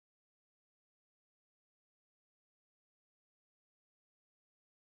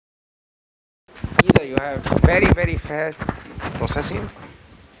either you have very, very fast processing,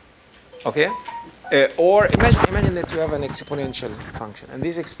 okay, or imagine that you have an exponential function, and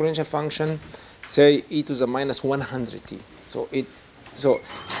this exponential function, say e to the minus 100t. So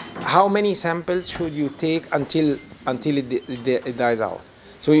how many samples should you take until it dies out?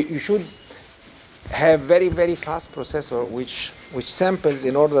 So you should have very, very fast processor which samples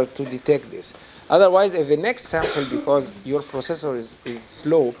in order to detect this. Otherwise, if the next sample, because your processor is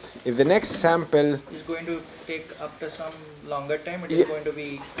slow, if the next sample is going to take after some longer time, it is going to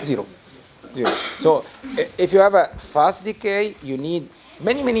be zero. So if you have a fast decay, you need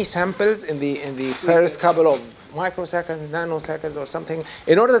many samples in the first couple of microseconds, nanoseconds, or something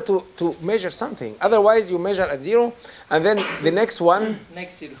in order to measure something. Otherwise, you measure at zero, and then the next one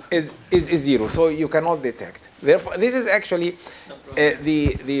is zero, so you cannot detect. Therefore, this is actually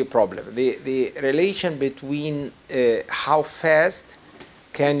the problem. The relation between how fast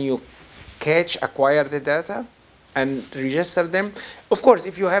can you acquire the data and register them. Of course,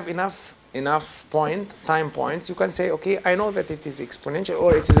 if you have enough time points, you can say, okay, I know that it is exponential,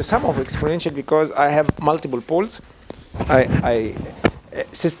 or it is a sum of exponential because I have multiple poles.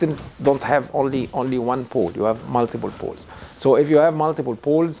 Systems don't have only one pole. You have multiple poles. So if you have multiple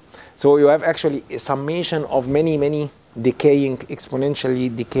poles, so you have actually a summation of many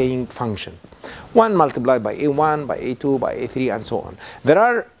exponentially decaying function. One multiplied by A1, by A2, by A3, and so on. There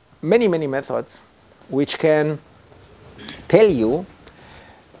are many methods which can tell you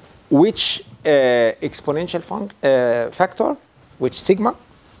which exponential factor, which sigma,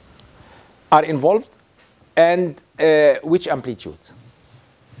 are involved, and which amplitudes.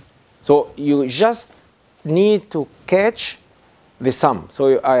 So you just need to catch the sum.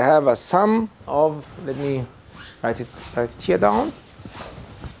 So I have a sum of, let me write it here down.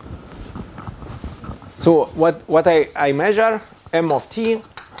 So what I measure, m of t,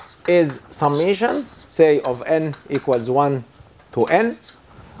 is summation, say, of n equals 1 to n,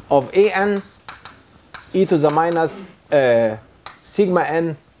 of an e to the minus sigma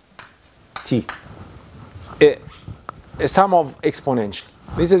n t, a sum of exponential.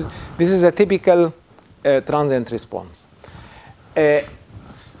 This is a typical transient response.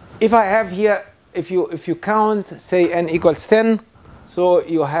 If I have here, if you count, say, n equals 10, so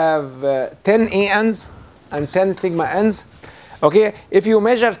you have 10 ans and 10 sigma n's. Okay, if you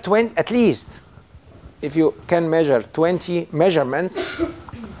measure 20, at least, if you can measure 20 measurements.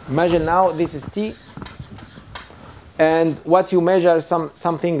 Imagine now this is t, and what you measure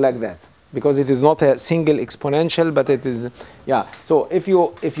something like that, because it is not a single exponential, but it is, yeah. So if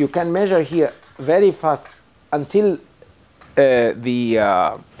you can measure here very fast until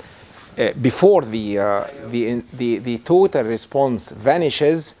before the total response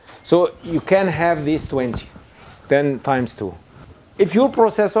vanishes, so you can have this 10 times 2. If your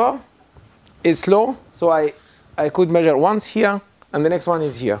processor is slow, so I could measure once here, and the next one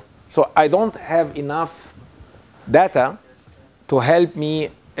is here. So I don't have enough data to help me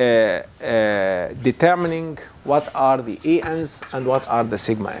determining what are the ANs and what are the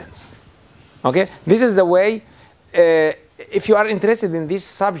sigma n's. Okay, this is the way. If you are interested in this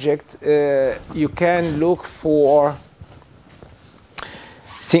subject, you can look for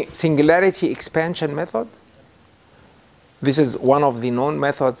singularity expansion method. This is one of the known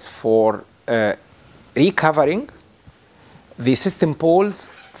methods for recovering the system poles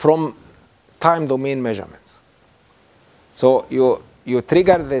from time domain measurements. So you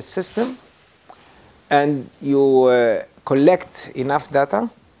trigger the system and you collect enough data,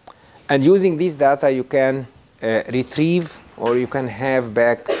 and using this data you can retrieve or you can have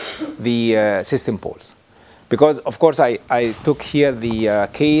back the system poles. Because of course I took here the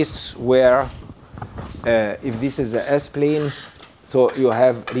case where if this is the S-plane, so you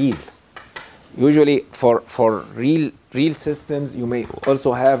have real. Usually for real systems, you may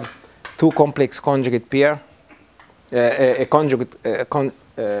also have two complex conjugate pair,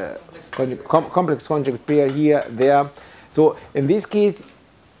 complex conjugate pair here, there. So in this case,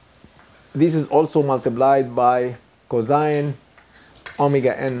 this is also multiplied by cosine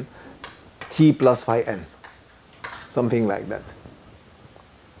omega n t plus phi n, something like that.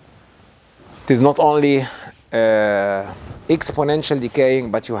 It is not only exponential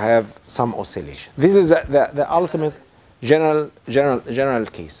decaying, but you have some oscillation. This is the ultimate general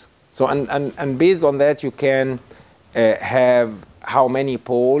case. So and based on that, you can have how many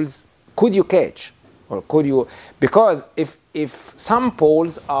poles could you catch, or could you, because if some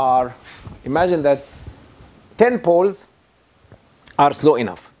poles are, imagine that 10 poles are slow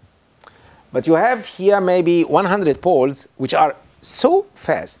enough, but you have here maybe 100 poles which are so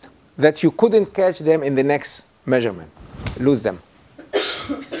fast that you couldn't catch them in the next measurement, lose them.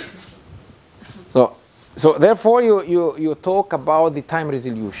 So therefore, you talk about the time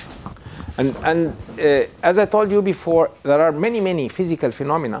resolution. And as I told you before, there are many physical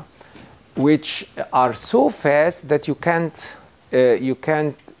phenomena which are so fast that you can't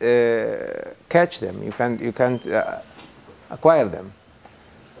catch them. You can't acquire them.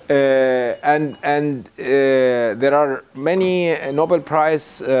 And there are many Nobel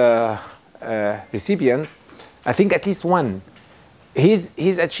Prize recipients. I think at least one.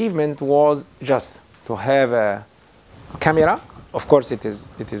 His achievement was just to have a camera. Of course, it is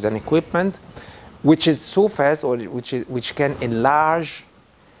an equipment which is so fast, or which can enlarge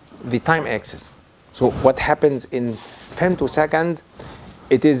the time axis. So what happens in femtosecond,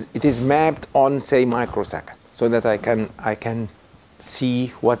 it is mapped on, say, microsecond, so that I can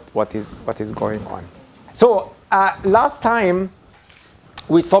see what is going on. So last time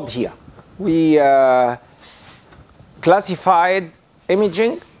we stopped here. We classified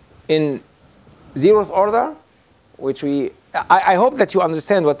imaging in 0th order, which I hope that you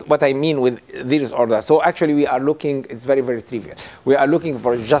understand what I mean with 0th order. So actually we are looking, it's very trivial. We are looking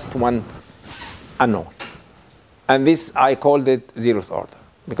for just one unknown. And this, I called it 0th order,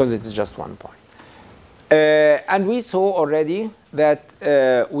 because it is just one point. And we saw already that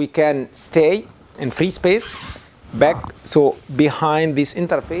we can stay in free space back, so behind this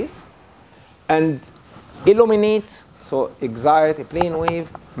interface, and illuminate, so excite a plane wave,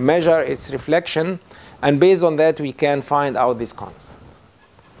 measure its reflection, and based on that we can find out this constant.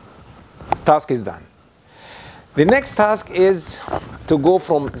 Task is done. The next task is to go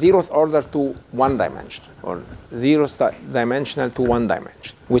from 0th order to 1 dimension, or 0th dimensional to 1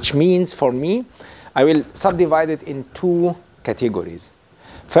 dimension, which means for me I will subdivide it in 2 categories.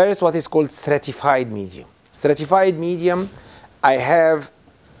 First, what is called stratified medium. Stratified medium, I have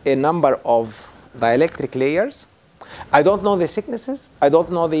a number of dielectric layers. I don't know the thicknesses. I don't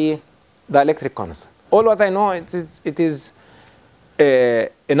know the dielectric constant. All what I know it is a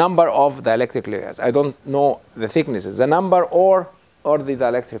number of dielectric layers. I don't know the thicknesses, the number or the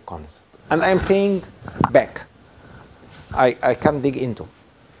dielectric constant. And I'm staying back. I can't dig into.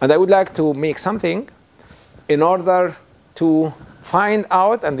 And I would like to make something in order to find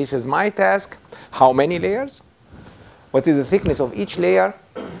out, and this is my task, how many layers, what is the thickness of each layer,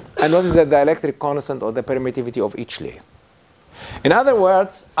 and what is the dielectric constant or the permittivity of each layer. In other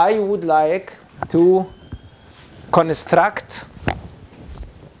words, I would like to construct,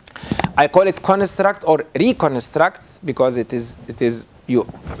 I call it construct or reconstruct, because it is you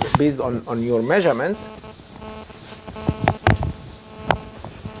based on your measurements.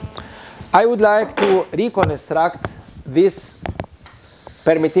 I would like to reconstruct this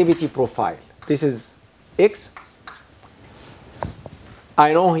permittivity profile. This is X.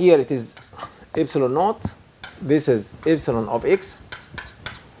 I know here it is epsilon naught. This is epsilon of X.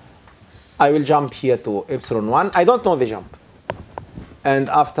 I will jump here to epsilon 1. I don't know the jump. And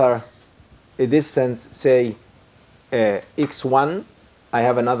after a distance, say x1, I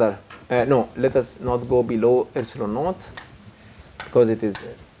have another. No, let us not go below epsilon naught, because it is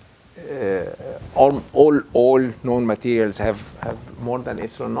all known materials have more than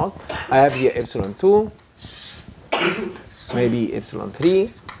epsilon naught. I have here epsilon 2, maybe epsilon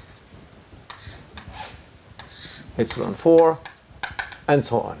 3, epsilon 4, and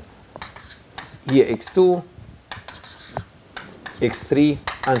so on. Here x2, x3,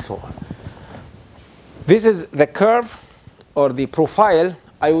 and so on. This is the curve or the profile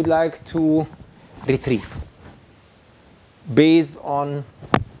I would like to retrieve based on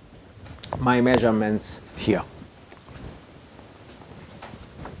my measurements here.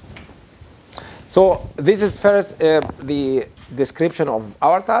 So this is first the description of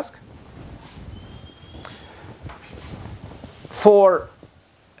our task. For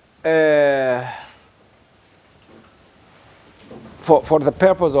the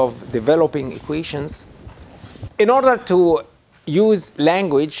purpose of developing equations, in order to use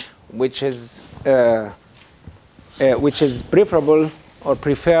language which is preferable or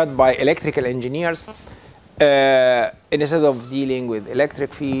preferred by electrical engineers, instead of dealing with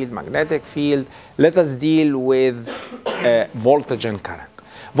electric field, magnetic field, let us deal with voltage and current.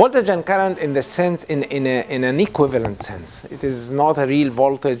 Voltage and current in the sense, in an equivalent sense. It is not a real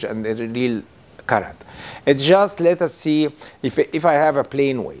voltage and a real current. It's just, let us see, if I have a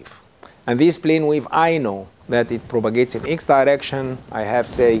plane wave, and this plane wave, I know that it propagates in x direction. I have,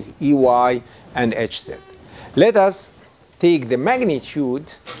 say, Ey and Hz. Let us take the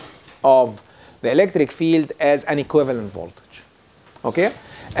magnitude of the electric field as an equivalent voltage, okay,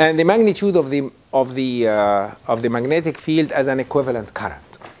 and the magnitude of the magnetic field as an equivalent current.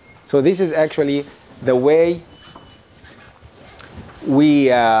 So this is actually the way we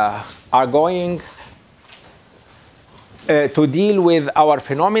are going to deal with our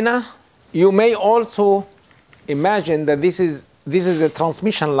phenomena. You may also imagine that this is a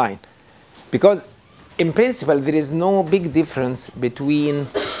transmission line, because in principle there is no big difference between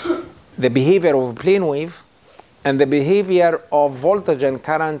the behavior of a plane wave and the behavior of voltage and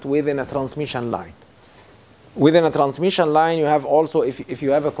current within a transmission line. Within a transmission line, you have also, if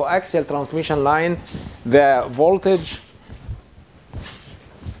you have a coaxial transmission line, the voltage,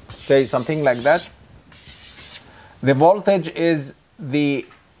 say something like that, the voltage is the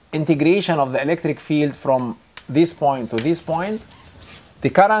integration of the electric field from this point to this point. The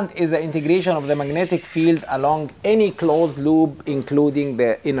current is the integration of the magnetic field along any closed loop, including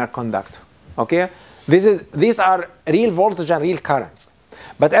the inner conductor. Okay? These are real voltage and real currents.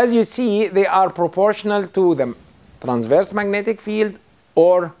 But as you see, they are proportional to the transverse magnetic field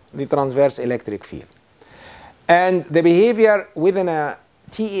or the transverse electric field. And the behavior within a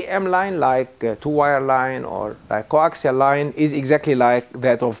TEM line, like a two-wire line or like coaxial line, is exactly like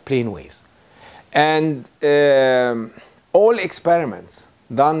that of plane waves. And all experiments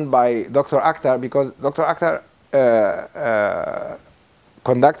done by Dr. Akhtar, because Dr. Akhtar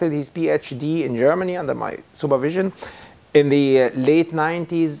conducted his PhD in Germany under my supervision in the late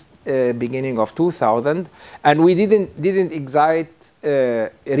 90s, beginning of 2000, and we didn't excite a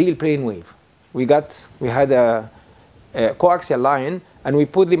real plane wave. We had a coaxial line, and we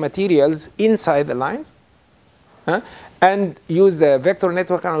put the materials inside the lines, and used the vector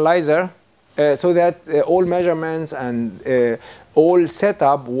network analyzer so that all measurements and all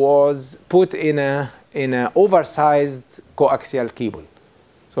setup was put in a oversized coaxial cable.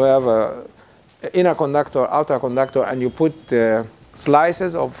 So we have a inner conductor, outer conductor, and you put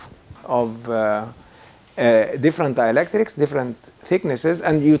slices of different dielectrics, different thicknesses,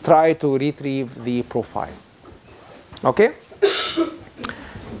 and you try to retrieve the profile. Okay?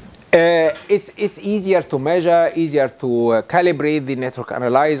 It's easier to measure, easier to calibrate the network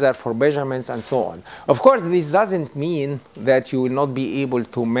analyzer for measurements and so on. Of course, this doesn't mean that you will not be able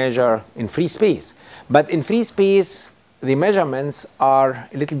to measure in free space. But in free space, the measurements are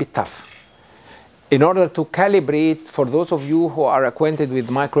a little bit tough. In order to calibrate, for those of you who are acquainted with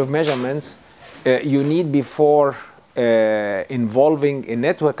microwave measurements, you need, before involving a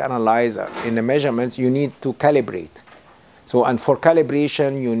network analyzer in the measurements, you need to calibrate. So, and for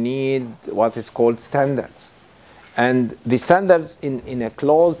calibration, you need what is called standards. And the standards in a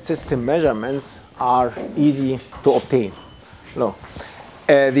closed system measurements are easy to obtain. No.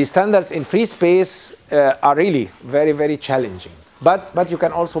 The standards in free space are really very, very challenging. But you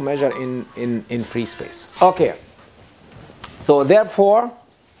can also measure in free space. Okay. So therefore,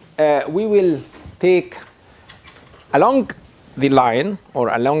 we will take along the line or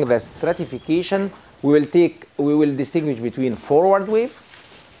along the stratification, we will distinguish between forward wave.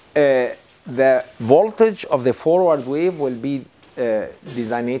 The voltage of the forward wave will be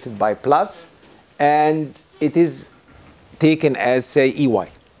designated by plus, and it is taken as, say, EY.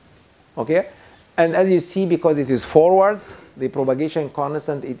 Okay? And as you see, because it is forward, the propagation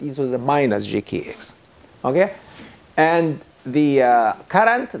constant, it is to the minus jkx. Okay? And the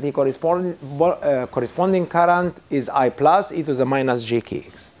current, the corresponding current is I plus e to the minus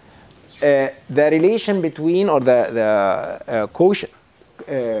jkx. The relation between, or the quotient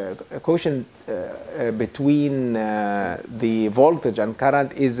between the voltage and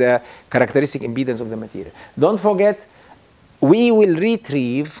current is a characteristic impedance of the material. Don't forget, we will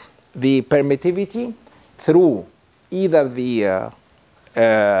retrieve the permittivity through either the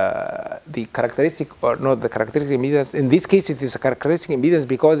characteristic, or not the characteristic impedance. In this case, it is a characteristic impedance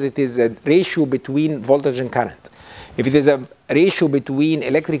because it is a ratio between voltage and current. If it is a ratio between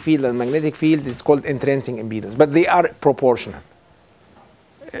electric field and magnetic field, it's called intrinsic impedance, but they are proportional.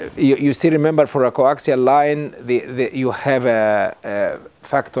 You still remember, for a coaxial line, you have a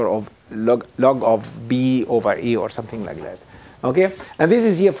factor of log of B over E or something like that. Okay? And this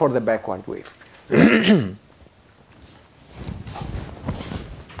is here for the backward wave.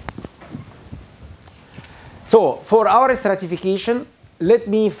 So for our stratification, let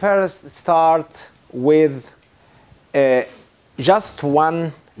me first start with just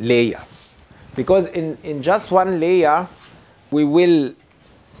one layer. Because in just one layer, we will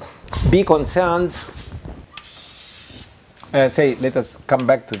be concerned, say, let us come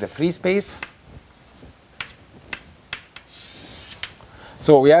back to the free space.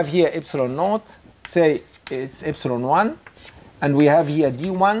 So we have here epsilon naught, say it's epsilon 1, and we have here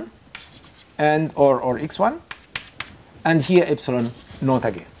d1 and or x1, and here epsilon naught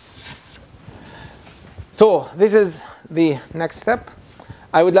again. So this is the next step.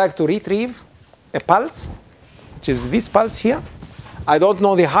 I would like to retrieve a pulse, which is this pulse here. I don't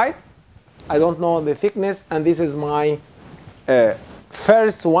know the height, I don't know the thickness, and this is my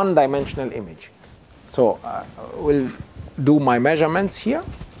first one-dimensional image. So we'll do my measurements here.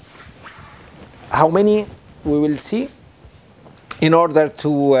 How many we will see in order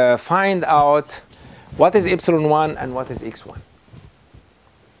to find out what is epsilon1 and what is x1.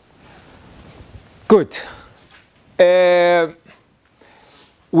 Good.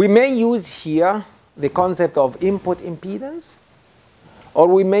 We may use here the concept of input impedance, or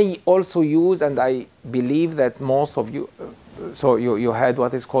we may also use, and I believe that most of you, so you had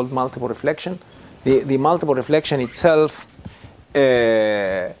what is called multiple reflection. The multiple reflection itself,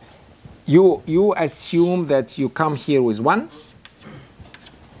 you assume that you come here with 1,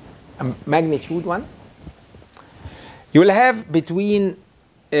 magnitude 1. You will have between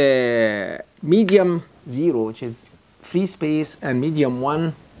medium 0, which is free space, and medium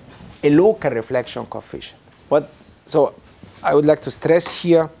 1, a local reflection coefficient. So I would like to stress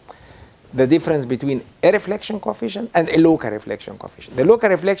here the difference between a reflection coefficient and a local reflection coefficient. The local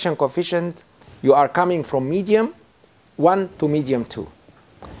reflection coefficient, you are coming from medium 1 to medium 2.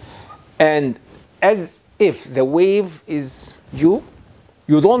 And as if the wave is u,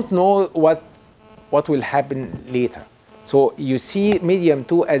 you don't know what will happen later. So you see medium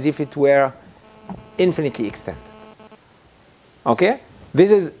 2 as if it were infinitely extended. Okay? This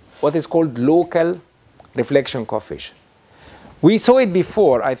is what is called local reflection coefficient. We saw it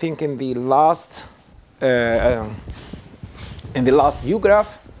before, I think, in the last view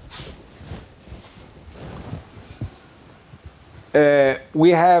graph. We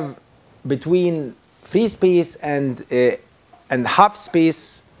have between free space and half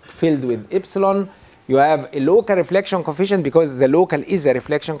space filled with epsilon, you have a local reflection coefficient, because the local is a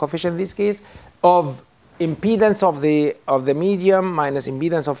reflection coefficient in this case, of impedance of the medium minus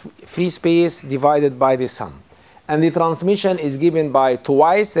impedance of free space divided by the sum. And the transmission is given by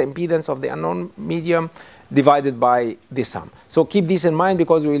twice the impedance of the unknown medium divided by the sum. So keep this in mind,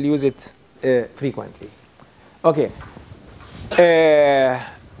 because we will use it frequently. Okay.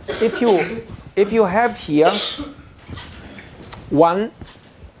 If you have here 1,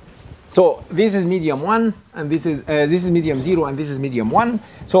 so this is medium 1, and this is medium 0, and this is medium 1.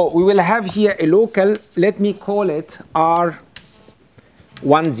 So we will have here a local, let me call it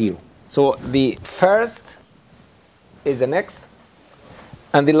R10. So the first is the next,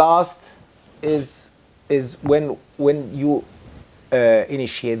 and the last is when you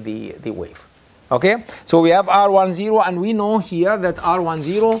initiate the wave. Okay, so we have R10, and we know here that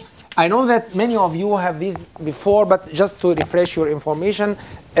R10, I know that many of you have this before, but just to refresh your information,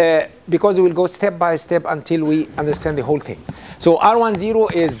 because we will go step by step until we understand the whole thing. So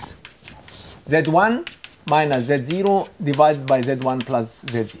R10 is Z1 minus Z0 divided by Z1 plus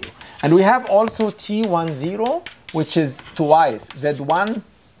Z0. And we have also T10, which is twice Z1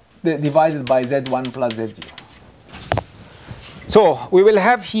 divided by Z1 plus Z0. So we will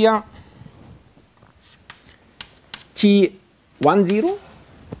have here T10,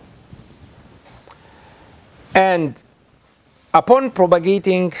 and upon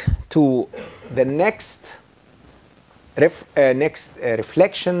propagating to the next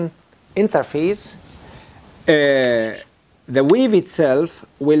reflection interface, the wave itself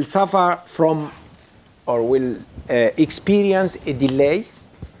will suffer from, or will experience a delay.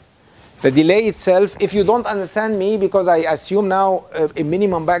 The delay itself, if you don't understand me, because I assume now a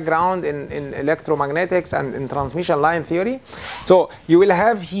minimum background in electromagnetics and in transmission line theory, so you will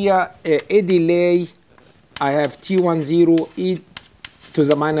have here a delay. I have T10 e to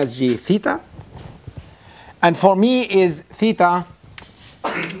the minus j theta. And for me is theta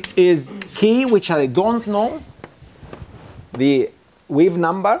is k, which I don't know, the wave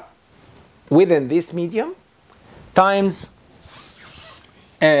number within this medium, times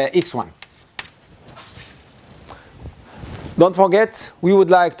x1. Don't forget, we would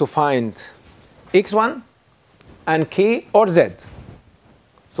like to find x1 and k or z.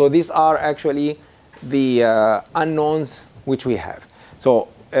 So these are actually the unknowns which we have. So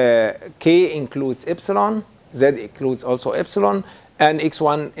k includes epsilon, z includes also epsilon, and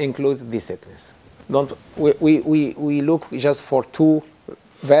x1 includes this thickness. We look just for two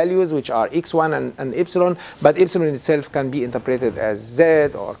values, which are x1 and epsilon, but epsilon itself can be interpreted as z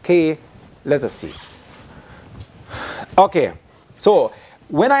or k. Let us see. Okay, so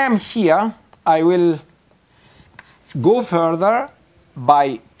when I am here, I will go further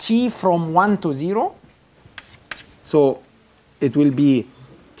by t from 1 to 0. So it will be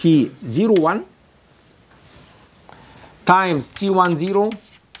t01 times t10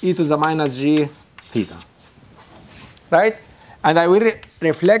 e to the minus j theta. Right? And I will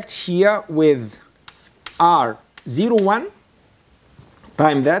reflect here with R01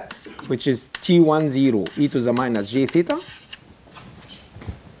 time that, which is T10 e to the minus j theta.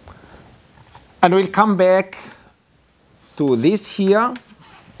 And we'll come back to this here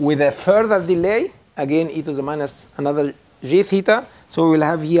with a further delay, again e to the minus another j theta. So we will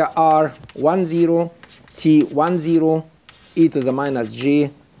have here R10 T10 e to the minus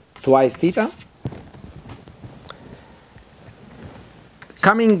j twice theta.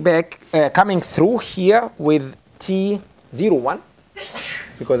 Coming through here with T01,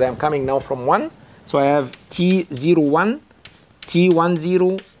 because I'm coming now from 1. So I have T01,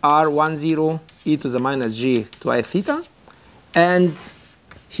 T10, R10 e to the minus j twice theta. And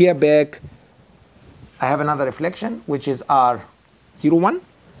here back, I have another reflection, which is R01.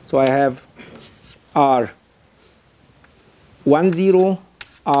 So I have R10,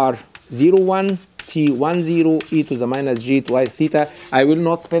 R01, T10 e to the minus j twice theta. I will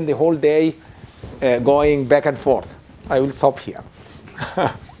not spend the whole day going back and forth. I will stop here.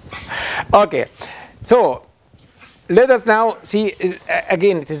 Okay, so let us now see,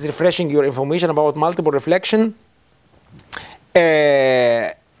 again, it is refreshing your information about multiple reflection.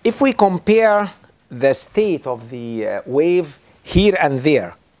 If we compare the state of the wave here and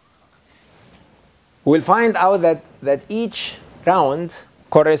there, we'll find out that each round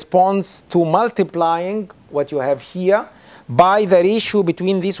corresponds to multiplying what you have here by the ratio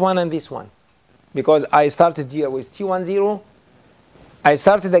between this one and this one. Because I started here with T10, I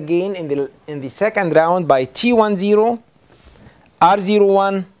started again in the second round by T10,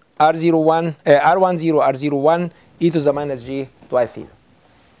 R01, R10, R01 e to the minus j twice theta.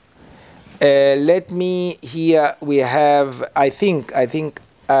 Let me here we have I think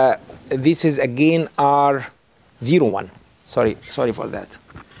this is again R01. Sorry for that.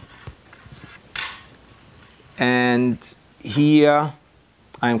 And here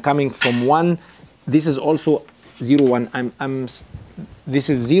I'm coming from 1. This is also 01. This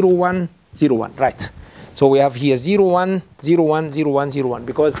is 01, 01, right. So we have here 01, 01, 01, 01,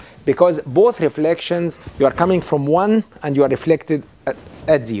 because both reflections, you are coming from 1 and you are reflected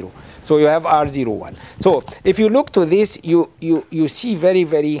at 0. So you have R01. So if you look to this, you see very,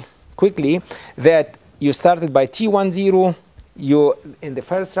 very quickly that you started by T10 in the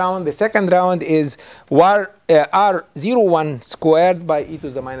first round. The second round is R01 squared by e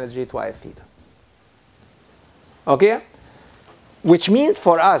to the minus j twice theta. Okay? Which means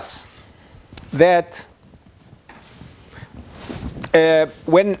for us that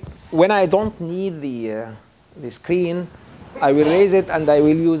when I don't need the screen, I will raise it and I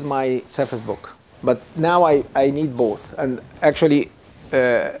will use my Surface Book. But now I need both. And actually,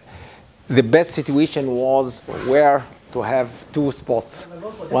 the best situation was where to have 2 spots.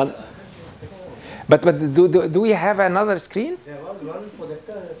 One. But do we have another screen?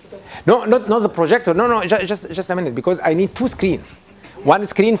 No, not the projector. No, just a minute, because I need 2 screens. One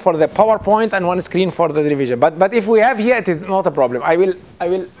screen for the PowerPoint and one screen for the revision. But if we have here, it is not a problem. I will.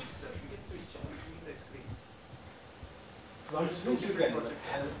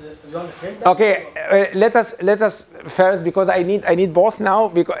 Okay, let us first, because I need both now,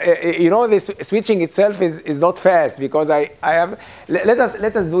 because this switching itself is not fast, because I have. Let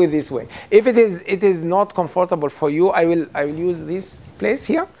us do it this way. If it is not comfortable for you, I will use this place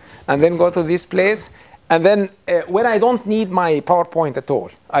here and then go to this place, and then when I don't need my PowerPoint at all,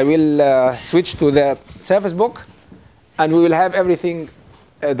 I will switch to the Surface Book, and we will have everything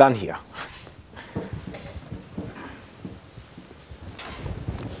done here.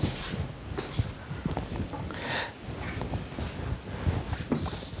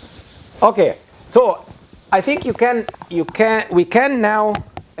 Okay, so I think we can now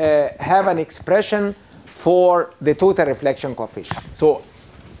have an expression for the total reflection coefficient. So,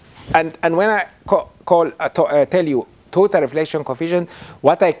 and when I tell you total reflection coefficient,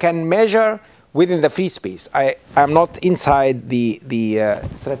 what I can measure within the free space. I am not inside the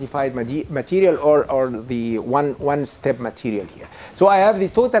stratified material or the one-step material here. So I have the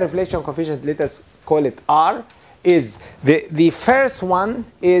total reflection coefficient. Let us call it R. Is the first one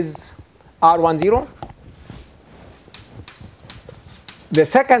is R10. The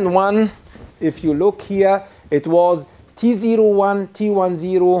second one, if you look here, it was T01,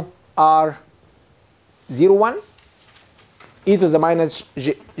 T10, R01, e to the minus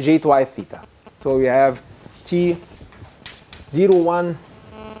j twice theta. So we have T01,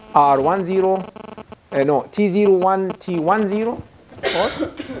 R10, T01, T10, or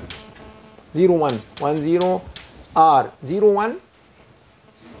 01, 10, R01,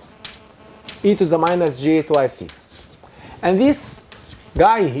 e to the minus j twice theta. And this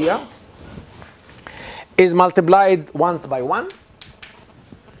guy here is multiplied once by 1.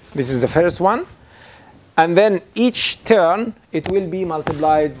 This is the first one. And then each turn, it will be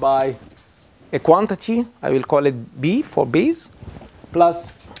multiplied by a quantity. I will call it b for base,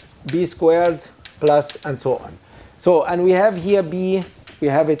 plus b squared, plus, and so on. So, and we have here b, we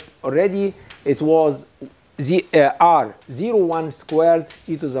have it already. It was r 0, 1 squared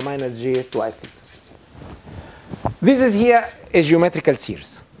e to the minus j twice theta. This is here a geometrical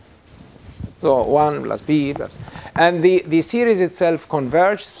series. So 1 plus b plus. And the series itself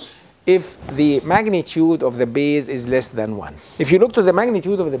converges if the magnitude of the base is less than 1. If you look to the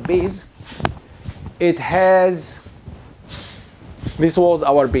magnitude of the base, it has, this was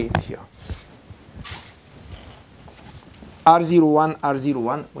our base here. R01,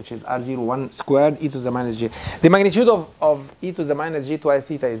 R01, which is R01 squared e to the minus j. The magnitude of e to the minus j twice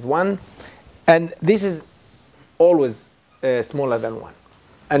theta is 1. And this is always smaller than 1.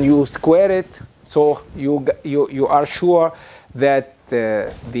 And you square it, so you are sure that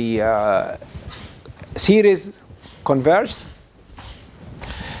the series converges.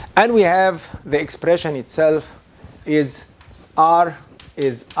 And we have the expression itself is R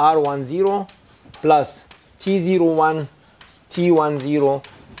is R10 plus T01, T10,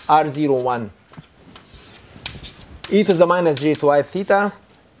 R01 e to the minus j twice theta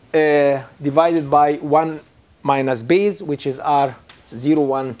divided by 1 minus base, which is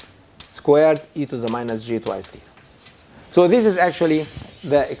R01 squared e to the minus j twice theta. So this is actually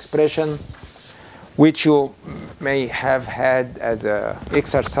the expression which you may have had as an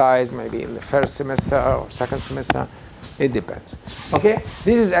exercise, maybe in the first semester or second semester. It depends. Okay,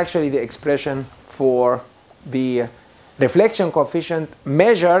 this is actually the expression for the reflection coefficient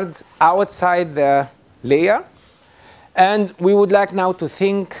measured outside the layer. And we would like now to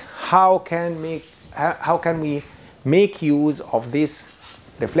think how can we make use of this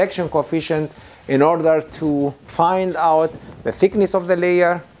reflection coefficient in order to find out the thickness of the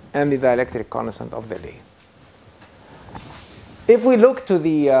layer and the dielectric constant of the layer. If we look to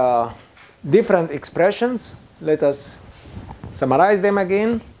the different expressions, let us summarize them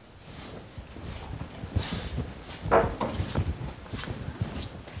again.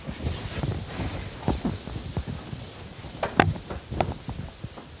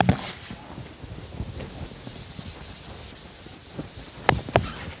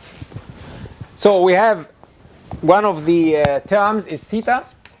 So we have one of the terms is theta,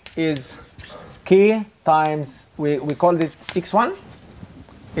 is k times, we called it x1.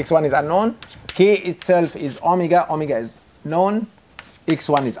 x1 is unknown. K itself is omega. Omega is known.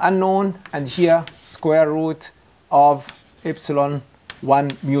 x1 is unknown. And here, square root of epsilon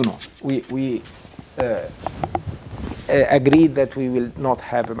 1 mu naught. We agreed that we will not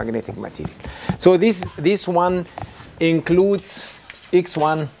have a magnetic material. So this one includes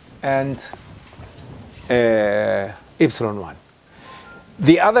x1 and epsilon 1.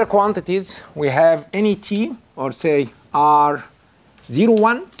 The other quantities, we have any t, or say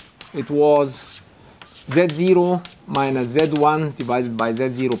R01. It was Z0 minus Z1 divided by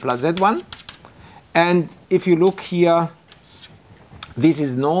Z0 plus Z1. And if you look here, this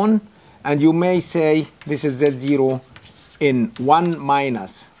is known. And you may say this is Z0 in 1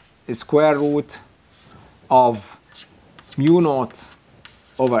 minus the square root of mu naught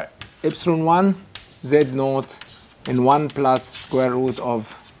over epsilon 1. Z naught in 1 plus square root of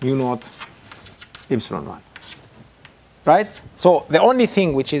mu naught epsilon 1. Right? So the only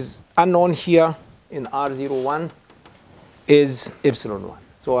thing which is unknown here in R01 is epsilon 1.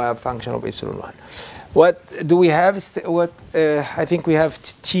 So I have function of epsilon 1. What do we have? I think we have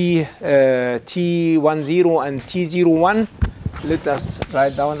T10 and T01. Let us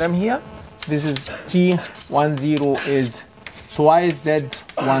write down them here. This is T10 is twice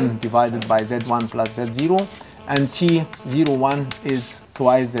Z1 divided by Z1 plus Z0, and T01 is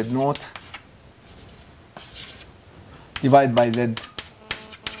twice Z0 divided by Z.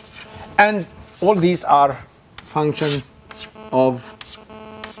 And all these are functions of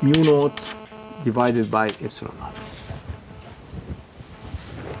mu naught divided by epsilon naught.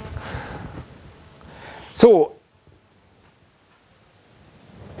 So,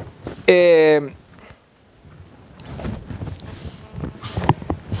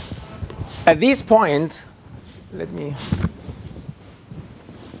 at this point,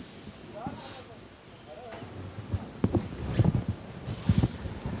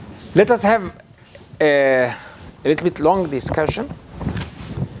 let us have a little bit long discussion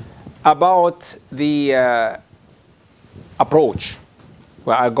about the approach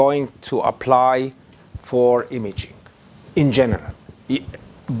we are going to apply for imaging in general,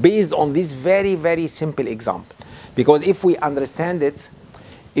 based on this very, very simple example. Because if we understand it,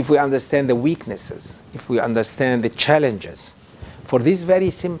 if we understand the weaknesses, if we understand the challenges, for this very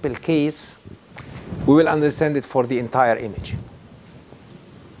simple case, we will understand it for the entire image.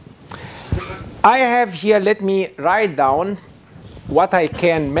 I have here, let me write down what I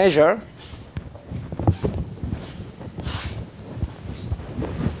can measure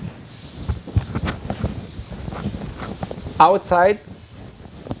outside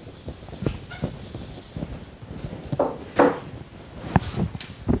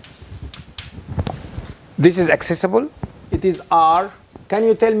this is accessible. It is R. Can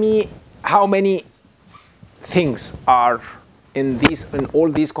you tell me how many things are in all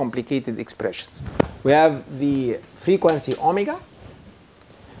these complicated expressions? We have the frequency omega,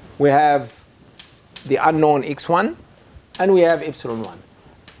 we have the unknown x1, and we have epsilon 1.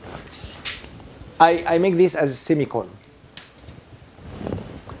 I make this as a semicolon.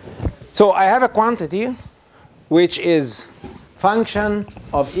 So I have a quantity which is function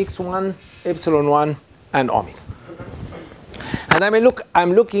of x1, epsilon 1, and omega. And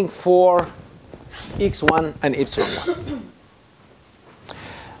I'm looking for x1 and epsilon 1.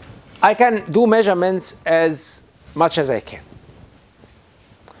 I can do measurements as much as I can.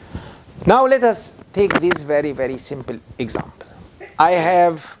 Now let us take this very, very simple example.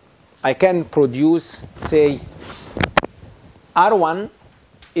 I can produce, say, R1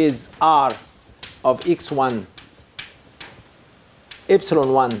 is R of x1,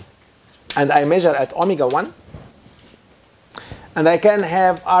 epsilon 1, and I measure at omega 1. And I can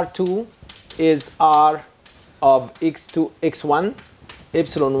have R2 is R of x2, x1,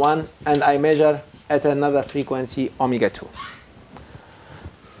 epsilon 1, and I measure at another frequency, omega 2.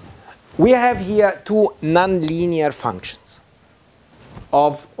 We have here two nonlinear functions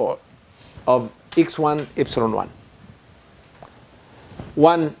of x1, epsilon 1.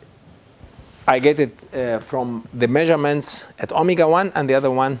 One, I get it from the measurements at omega 1, and the other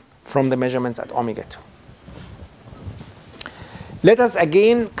one from the measurements at omega 2. Let us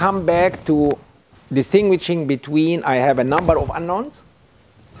again come back to distinguishing between I have a number of unknowns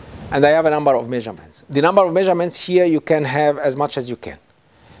and I have a number of measurements. The number of measurements here you can have as much as you can.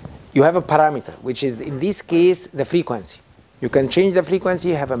 You have a parameter, which is in this case the frequency. You can change the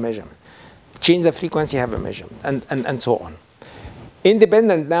frequency, have a measurement. Change the frequency, have a measurement, and so on.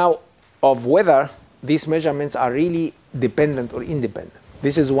 Independent now of whether these measurements are really dependent or independent.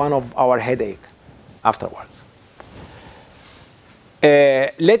 This is one of our headache afterwards.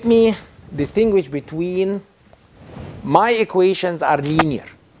 Let me distinguish between my equations are linear.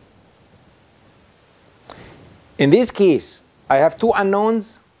 In this case, I have two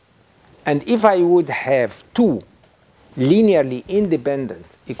unknowns, and if I would have two linearly independent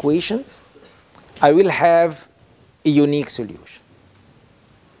equations, I will have a unique solution.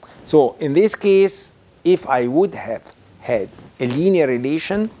 So in this case, if I would have had a linear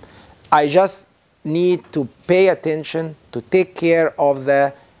relation, I just need to pay attention to take care of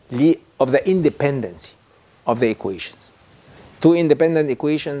the independency of the equations. Two independent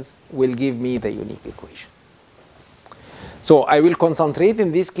equations will give me the unique equation. So I will concentrate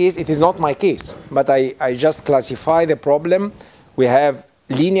in this case. It is not my case, but I just classify the problem. We have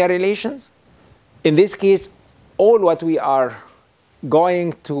linear relations. In this case, all what we are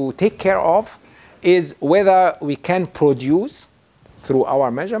going to take care of is whether we can produce, through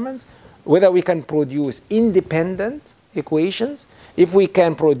our measurements, whether we can produce independent equations. If we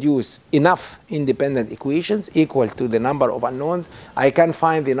can produce enough independent equations equal to the number of unknowns, I can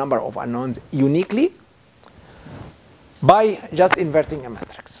find the number of unknowns uniquely by just inverting a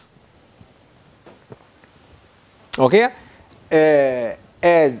matrix. Okay?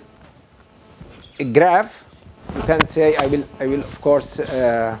 As a graph, you can say I will of course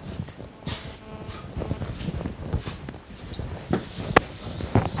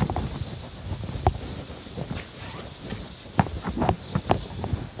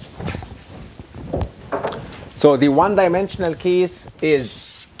so the one-dimensional case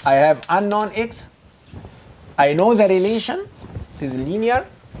is I have unknown x. I know the relation, it is linear.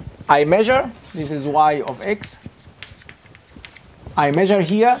 I measure, this is y of x. I measure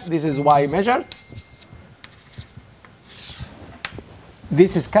here, this is y measured.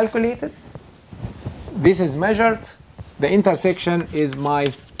 This is calculated. This is measured. The intersection is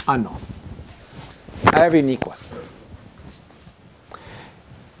my unknown. I have an equal.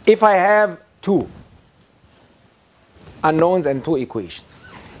 If I have two unknowns and two equations,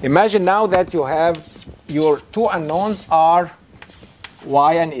 imagine now that you have your two unknowns are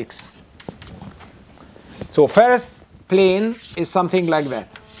y and x. So first plane is something like that.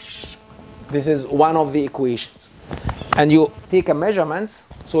 This is one of the equations. And you take a measurement,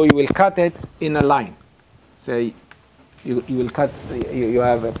 so you will cut it in a line. Say you will cut, you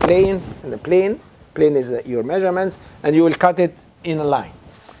have a plane, and the plane is your measurements, and you will cut it in a line.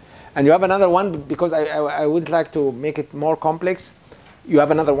 And you have another one, because I would like to make it more complex. You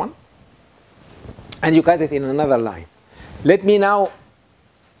have another one, and you cut it in another line. Let me now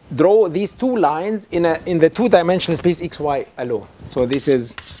draw these two lines in the two-dimensional space xy alone. So this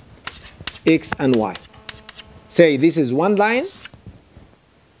is x and y. Say this is one line,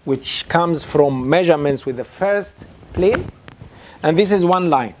 which comes from measurements with the first plane, and this is one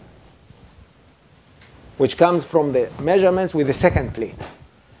line, which comes from the measurements with the second plane.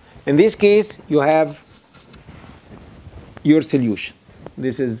 In this case, you have your solution.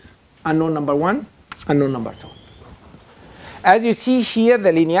 This is unknown number 1, unknown number 2. As you see here,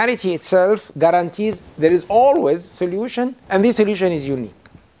 the linearity itself guarantees there is always solution, and this solution is unique.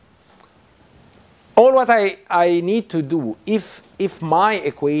 All what I need to do, if my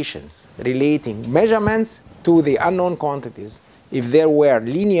equations relating measurements to the unknown quantities, if they were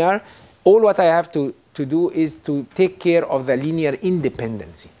linear, all what I have to do is to take care of the linear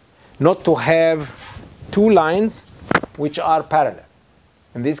independency, not to have two lines which are parallel.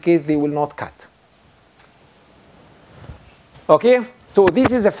 In this case, they will not cut. Okay, so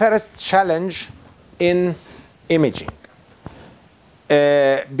this is the first challenge in imaging.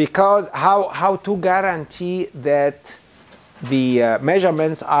 Because how to guarantee that the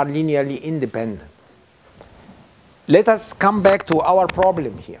measurements are linearly independent. Let us come back to our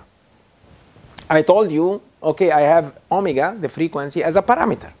problem here. I told you, okay, I have omega, the frequency, as a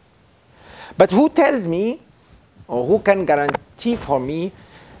parameter. But who tells me, or who can guarantee for me,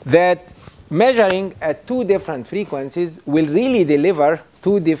 that measuring at two different frequencies will really deliver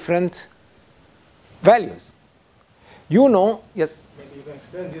two different values? You know, yes? Maybe you can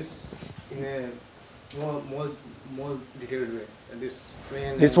explain this in a more detailed way. And this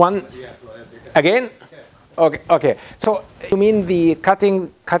plane. This one? Yeah, again? Okay, okay. So you mean the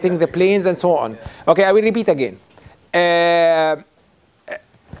cutting the planes and so on. Okay, I will repeat again.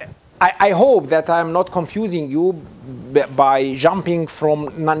 I hope that I'm not confusing you by jumping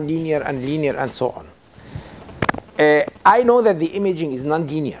from nonlinear and linear and so on. I know that the imaging is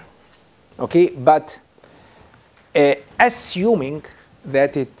nonlinear, okay, but assuming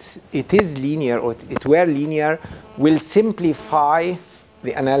that it is linear or it were linear will simplify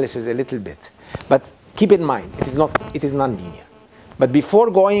the analysis a little bit. But keep in mind, it is nonlinear. But before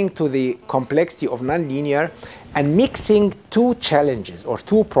going to the complexity of nonlinear and mixing two challenges or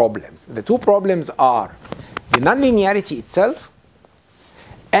two problems, the two problems are the nonlinearity itself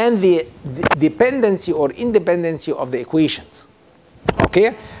and the dependency or independency of the equations.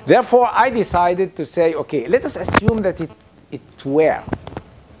 Okay? Therefore, I decided to say, okay, let us assume that it were,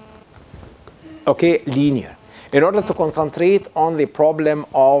 okay, linear, in order to concentrate on the problem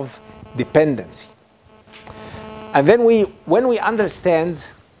of dependency. And then when we understand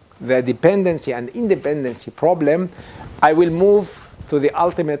the dependency and independency problem, I will move to the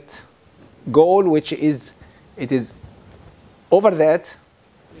ultimate goal, which is, it is over that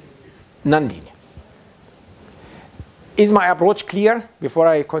nonlinear. Is my approach clear before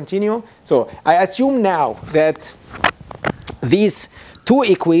I continue? So I assume now that these two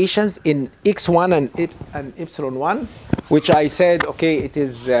equations in x1 and epsilon1, which I said, okay, it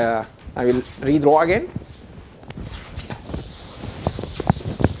is, I will redraw again.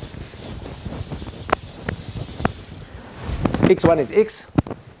 x1 is x,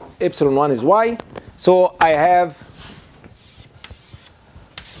 epsilon1 is y. So I have,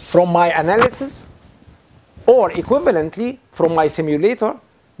 from my analysis, or equivalently from my simulator,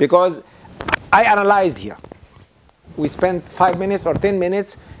 because I analyzed here. We spent 5 minutes or 10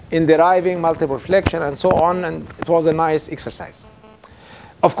 minutes in deriving multiple reflection and so on, and it was a nice exercise.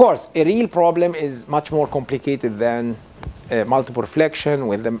 Of course, a real problem is much more complicated than multiple reflection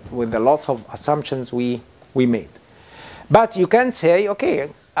with the lots of assumptions we made. But you can say, okay,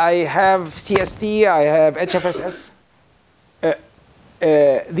 I have CST, I have HFSS.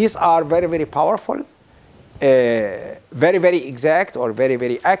 These are very, very powerful, very, very exact or very,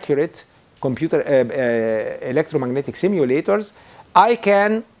 very accurate computer electromagnetic simulators. I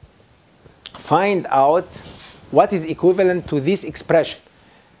can find out what is equivalent to this expression.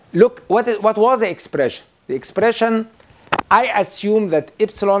 Look, what was the expression? The expression, I assume that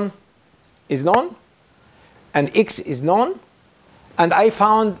epsilon is known and x is known, and I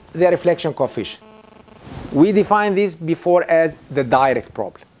found the reflection coefficient. We defined this before as the direct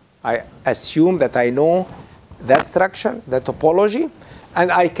problem. I assume that I know that structure, the topology,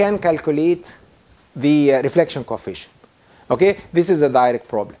 and I can calculate the reflection coefficient. Okay, this is a direct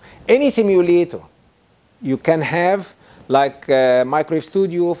problem. Any simulator you can have, like Microwave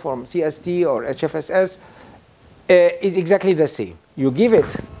Studio from CST or HFSS, is exactly the same. You give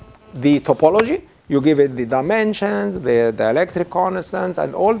it the topology, You give it the dimensions, the electric constants,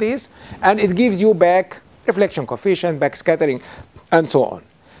 and all this, and it gives you back reflection coefficient, backscattering, and so on.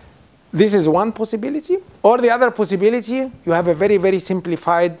 This is one possibility. Or the other possibility, you have a very, very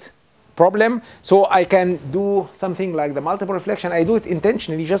simplified problem. So I can do something like the multiple reflection. I do it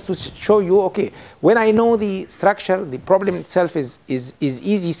intentionally just to show you, okay, when I know the structure, the problem itself is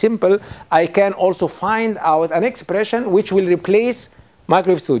easy, simple, I can also find out an expression which will replace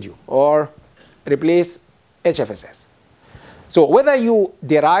Microwave Studio or replace HFSS. So whether you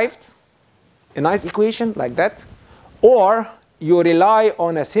derived a nice equation like that, or you rely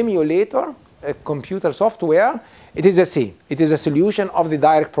on a simulator, a computer software, it is the same. It is a solution of the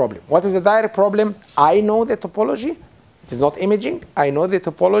direct problem. What is the direct problem? I know the topology. It is not imaging. I know the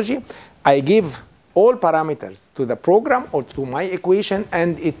topology. I give all parameters to the program or to my equation,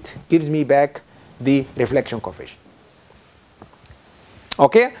 and it gives me back the reflection coefficient.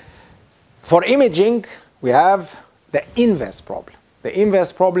 Okay? For imaging, we have the inverse problem. The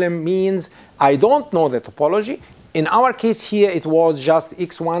inverse problem means I don't know the topology. In our case here, it was just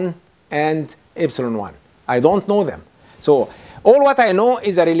x1 and epsilon1. I don't know them. So all what I know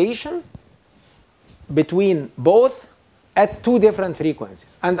is a relation between both at two different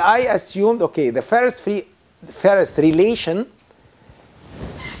frequencies. And I assumed, okay, the first relation,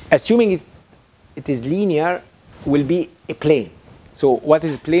 assuming it is linear, will be a plane. So what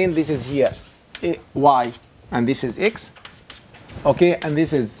is plane? This is here y, and this is x. Okay, and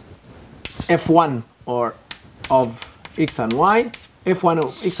this is f1 or of x and y. f1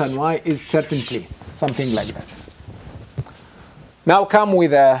 of x and y is certain plane. Something like that. Now come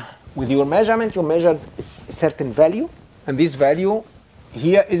with your measurement. You measured a certain value, and this value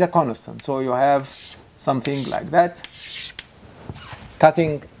here is a constant. So you have something like that.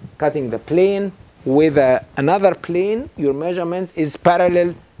 Cutting the plane with another plane, your measurement is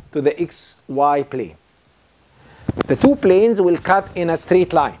parallel to the xy plane. The two planes will cut in a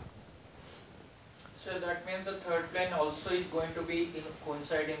straight line. So that means the third plane also is going to be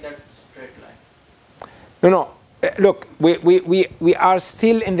coinciding that straight line. No. Look, we are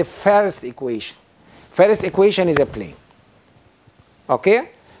still in the first equation. First equation is a plane. Okay?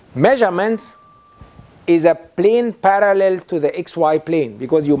 Measurements is a plane parallel to the xy plane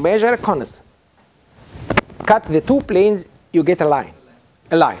because you measure a constant. Cut the two planes, you get a line.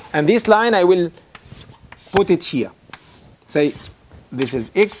 A line. And this line, I will put it here. Say this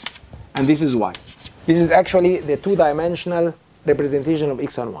is x and this is y. This is actually the two-dimensional representation of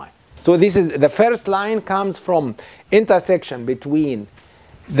x and y. So this is the first line comes from intersection between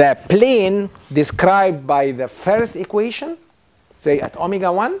the plane described by the first equation, say at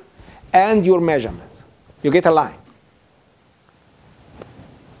omega 1, and your measurements. You get a line.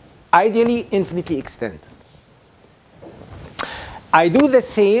 Ideally, infinitely extended. I do the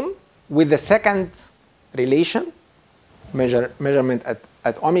same with the second relation, measurement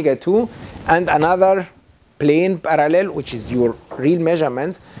at omega 2, and another plane parallel, which is your real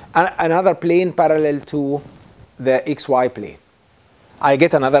measurements, and another plane parallel to the xy plane. I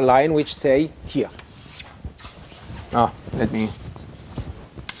get another line which say here. Let me.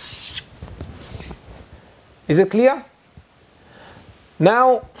 Is it clear?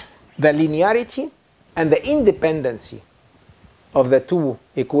 Now, the linearity and the independency of the two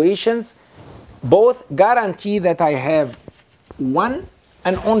equations both guarantee that I have one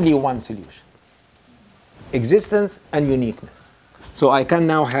and only one solution. Existence and uniqueness. So I can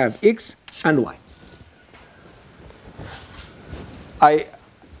now have x and y.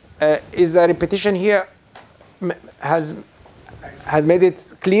 Is the repetition here has made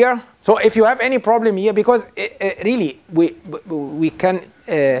it clear? So if you have any problem here, because really we can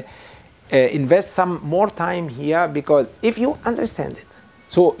invest some more time here, because if you understand it,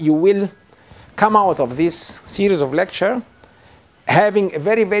 so you will come out of this series of lecture having a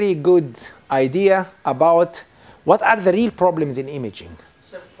very, very good idea about what are the real problems in imaging.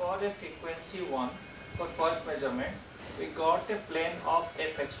 So for the frequency 1, for first measurement, we got a plane of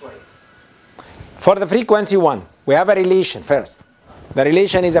fxy. For the frequency 1, we have a relation first. The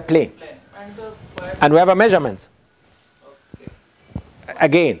relation is a plane. And we have a measurement. Okay.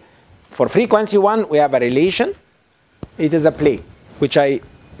 Again, for frequency 1, we have a relation. It is a plane, which I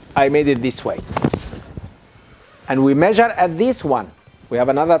made it this way. And we measure at this one. We have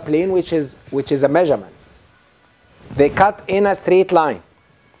another plane which is a measurement. They cut in a straight line.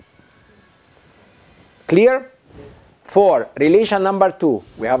 Clear? For relation number 2,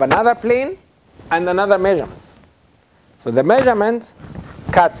 we have another plane and another measurement. So the measurement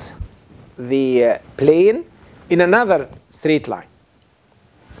cuts the plane in another straight line.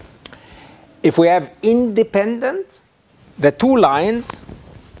 If we have independent, the two lines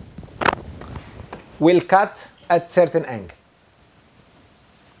will cut at certain angle.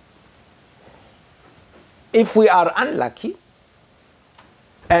 If we are unlucky,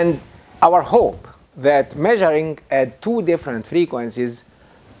 and our hope that measuring at two different frequencies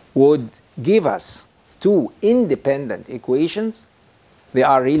would give us two independent equations, they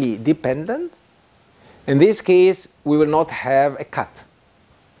are really dependent. In this case, we will not have a cut.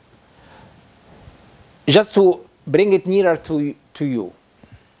 Just to bring it nearer to you,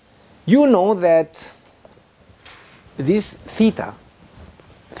 you know that this theta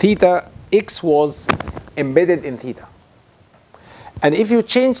x was embedded in theta. And if you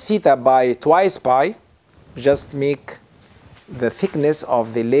change theta by twice pi, just make the thickness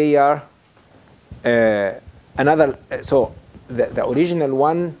of the layer another, so the original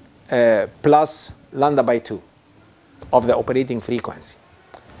one plus lambda by 2 of the operating frequency.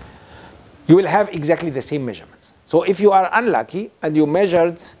 You will have exactly the same measurements. So if you are unlucky and you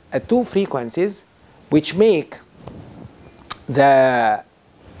measured at two frequencies which make the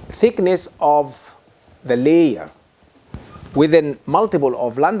thickness of the layer within multiple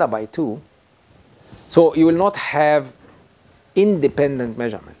of lambda by 2, so you will not have independent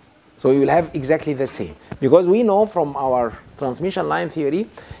measurements. So you will have exactly the same. Because we know from our transmission line theory,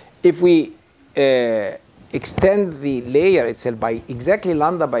 if we extend the layer itself by exactly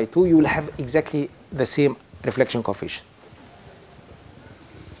lambda by 2, you will have exactly the same reflection coefficient.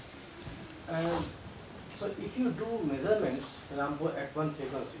 So if you do measurements, for example, at one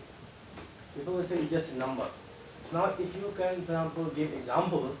frequency, people say it's just a number. Now, if you can, for example, give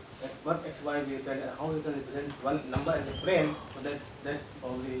example at what x, y, we can, how you can represent one number as a frame, so that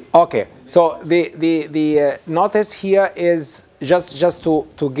probably. Okay. So the notice here is just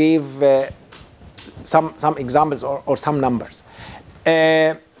to give some examples or some numbers.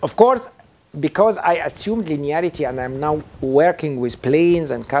 Of course, because I assumed linearity and I'm now working with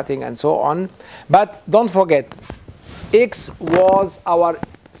planes and cutting and so on, but don't forget, x was our,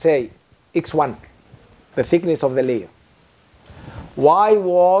 say, x1, the thickness of the layer. Y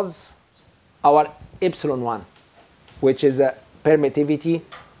was our epsilon1, which is the permittivity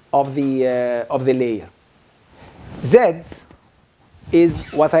of the layer. Z is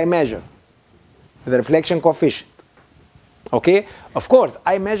what I measure, the reflection coefficient. Okay? Of course,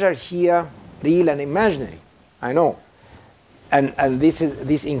 I measure here real and imaginary. I know. And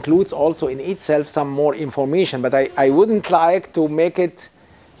this includes also in itself some more information, but I wouldn't like to make it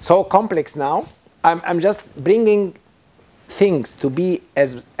so complex now. I'm just bringing things to be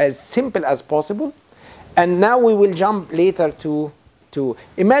as simple as possible. And now we will jump later to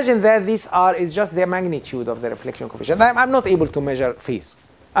imagine that this R is just the magnitude of the reflection coefficient. I'm not able to measure phase.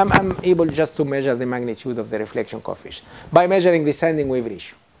 I'm able just to measure the magnitude of the reflection coefficient by measuring the standing wave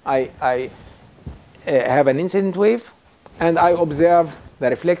ratio. I have an incident wave, and I observe the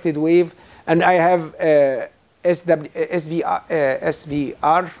reflected wave, and I have SVR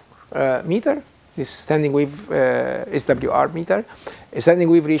meter, this standing wave SWR meter, a standing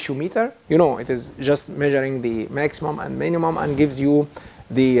wave ratio meter. You know, it is just measuring the maximum and minimum and gives you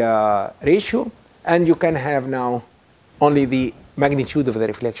the ratio, and you can have now only the magnitude of the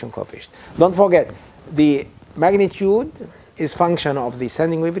reflection coefficient. Don't forget, the magnitude is function of the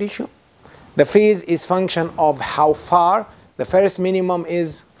standing wave ratio. The phase is function of how far the first minimum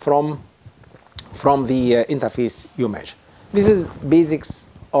is from the interface you measure. This is basics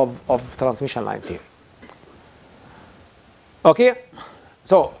of transmission line theory. Okay,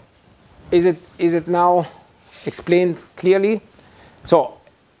 so is it now explained clearly? So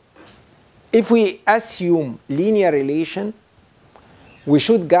if we assume linear relation, we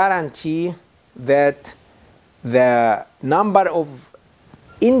should guarantee that the number of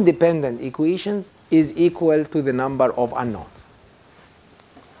independent equations is equal to the number of unknowns.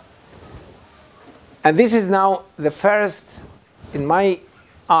 And this is now the first, in my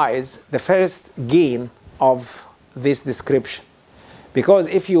eyes, the first gain of this description. Because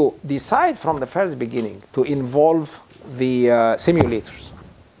if you decide from the first beginning to involve the simulators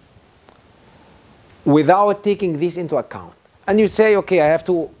without taking this into account, and you say, okay, I have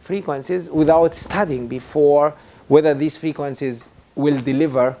two frequencies without studying before whether these frequencies will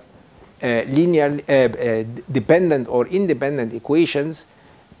deliver linear dependent or independent equations,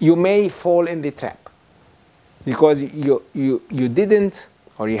 you may fall in the trap because you didn't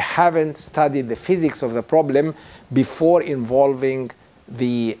or you haven't studied the physics of the problem before involving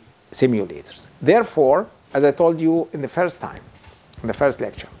the simulators. Therefore, as I told you in the first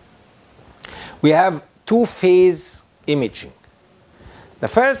lecture, we have two-phase imaging. The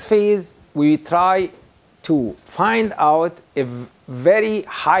first phase, we try to find out a very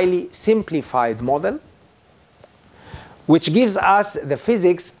highly simplified model which gives us the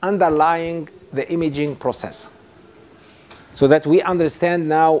physics underlying the imaging process so that we understand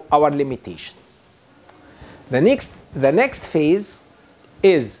now our limitations. The next phase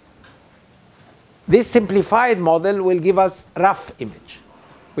is this simplified model will give us rough image,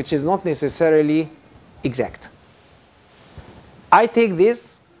 which is not necessarily exact. I take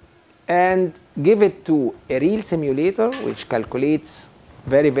this and give it to a real simulator which calculates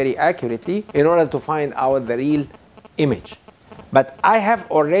very, very accurately in order to find out the real image. But I have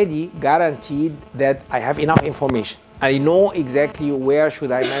already guaranteed that I have enough information. I know exactly where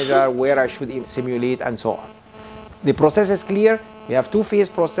should I measure, where I should simulate, and so on. The process is clear. We have two-phase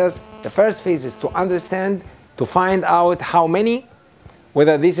process. The first phase is to understand, to find out how many,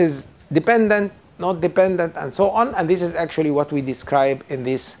 whether this is dependent, not dependent, and so on. And this is actually what we describe in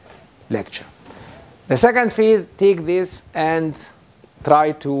this lecture. The second phase, take this and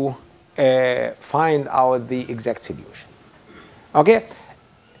try to find out the exact solution. Okay?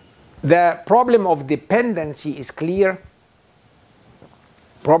 The problem of dependency is clear.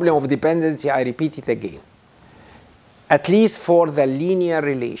 Problem of dependency, I repeat it again. At least for the linear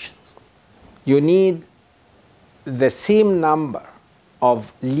relations, you need the same number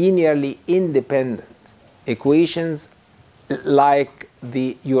of linearly independent equations like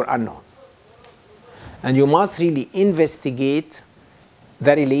your unknowns. And you must really investigate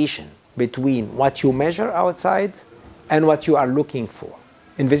the relation between what you measure outside and what you are looking for.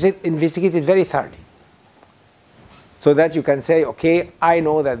 Investigate it very thoroughly so that you can say, okay, I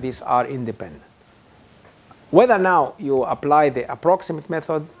know that these are independent. Whether now you apply the approximate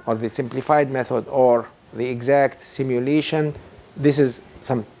method or the simplified method or the exact simulation, this is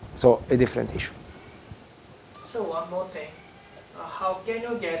a different issue. So one more thing, how can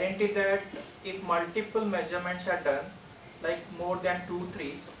you guarantee that if multiple measurements are done, like more than 2,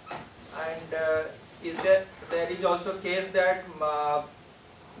 3, and there is also case that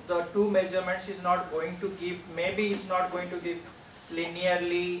the two measurements is not going to give, maybe it's not going to give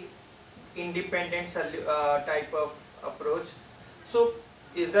linearly independent type of approach. So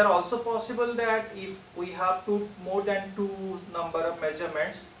is there also possible that if we have more than 2 number of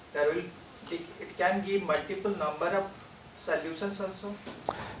measurements, it can give multiple number of solutions also?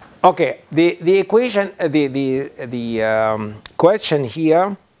 Okay, the equation, the question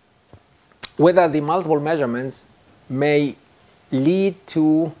here, whether the multiple measurements may lead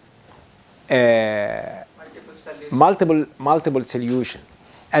to multiple solution.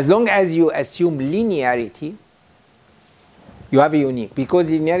 As long as you assume linearity, you have a unique, because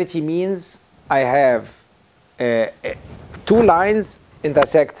linearity means I have 2 lines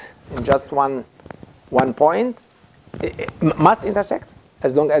intersect in just one point, must intersect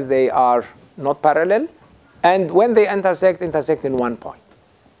as long as they are not parallel, and when they intersect in one point.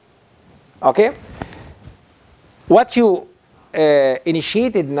 Okay? What you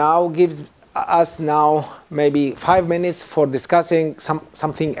initiated now gives us now maybe 5 minutes for discussing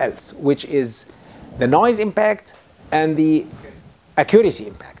something else, which is the noise impact and the accuracy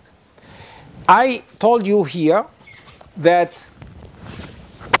impact. I told you here that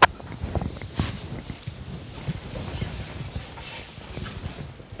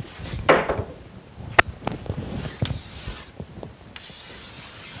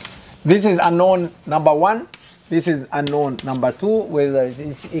this is unknown number 1. This is unknown number 2, whether it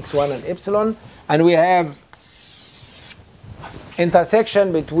is x1 and epsilon. And we have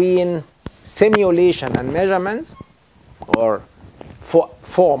intersection between simulation and measurements, or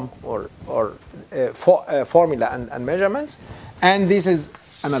form or formula and measurements. And this is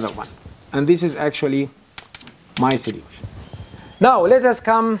another one. And this is actually my solution. Now let us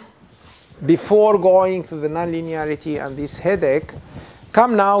come, before going to the nonlinearity and this headache,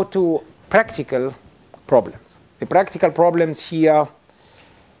 come now to practical problems. The practical problems here,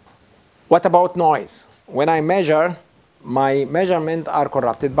 what about noise? When I measure, my measurements are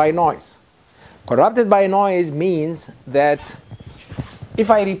corrupted by noise. Corrupted by noise means that if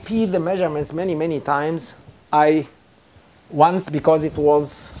I repeat the measurements many times, once, because it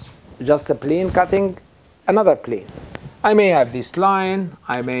was just a plane cutting another plane, I may have this line,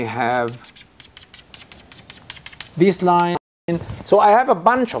 I may have this line. So I have a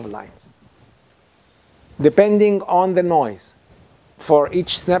bunch of lines depending on the noise. For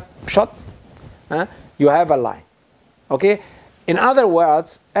each snapshot, you have a line. Okay? In other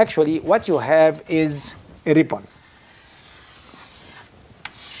words, actually what you have is a ribbon.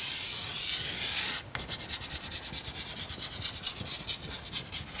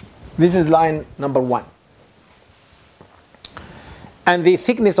 This is line number 1. And the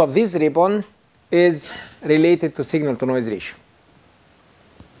thickness of this ribbon is related to signal to noise ratio.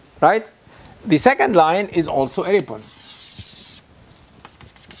 Right? The second line is also a ribbon.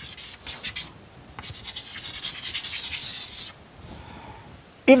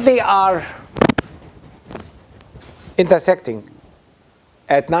 if they are intersecting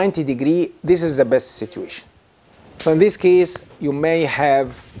at 90 degrees, this is the best situation. So in this case, you may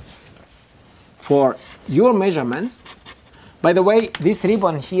have, for your measurements, by the way, this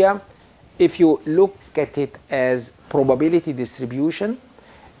ribbon here, if you look at it as probability distribution,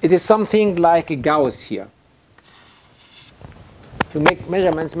 it is something like a Gauss here. You make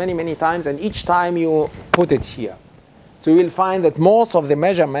measurements many, many times, and each time you put it here. So you will find that most of the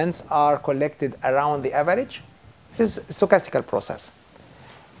measurements are collected around the average. This is a stochastical process.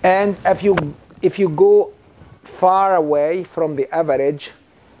 And if you go far away from the average,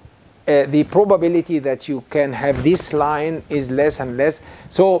 the probability that you can have this line is less and less.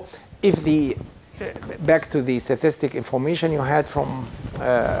 So if the, back to the statistic information you had from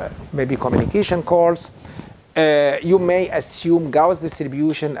maybe communication course, you may assume Gauss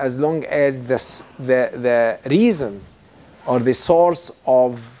distribution as long as the reason or the source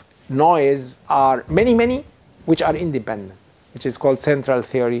of noise are many, which are independent, which is called central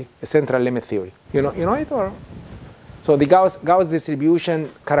theory, central limit theory. You know it, or? So the Gauss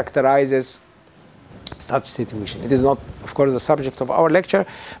distribution characterizes such situation. It is not, of course, the subject of our lecture,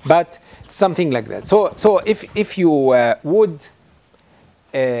 but something like that. So if you would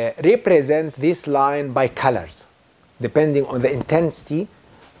represent this line by colors, depending on the intensity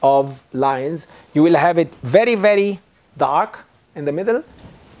of lines, you will have it very, very dark in the middle,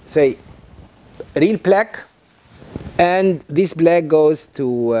 say real black, and this black goes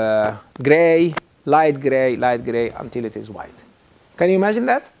to gray, light gray, until it is white. Can you imagine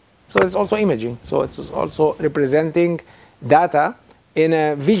that? So it's also imaging. So it's also representing data in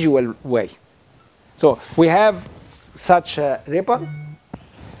a visual way. So we have such a ribbon,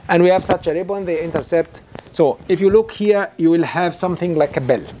 and we have such a ribbon, they intercept. So if you look here, you will have something like a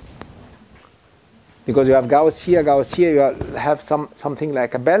bell. Because you have Gauss here, you have something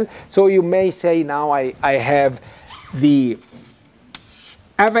like a bell. So you may say now I have the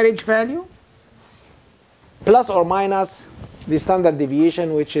average value plus or minus the standard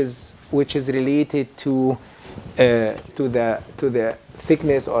deviation, which is related to the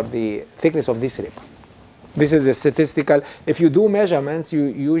thickness or the thickness of this ribbon. This is a statistical. If you do measurements, you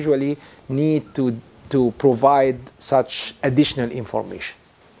usually need to provide such additional information.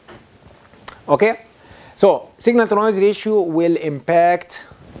 Okay, so signal to noise ratio will impact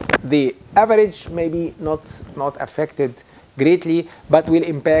the average, maybe not affected greatly, but will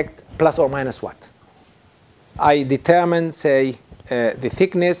impact plus or minus what? I determine, say, the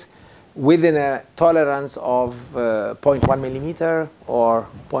thickness within a tolerance of 0.1 millimeter or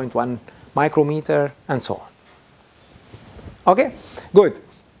 0.1 micrometer, and so on. Okay, good.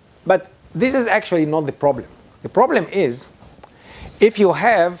 But this is actually not the problem. The problem is if you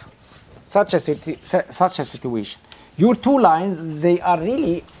have such a situation, your two lines, they are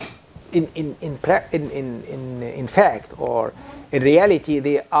really in fact or in reality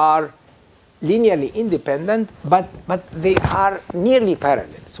they are linearly independent, but they are nearly parallel.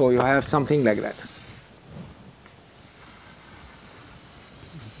 So you have something like that.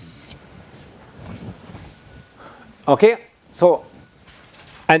 Okay, so,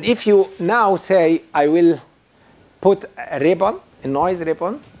 and if you now say I will put a ribbon, a noise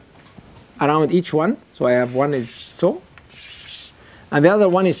ribbon, around each one, so I have one is so, and the other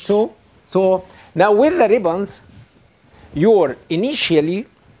one is so. So now with the ribbons, your initially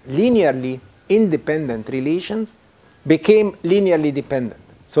linearly independent relations became linearly dependent,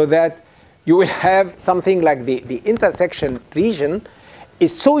 so that you will have something like the intersection region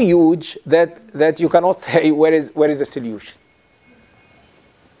is so huge that you cannot say where is the solution.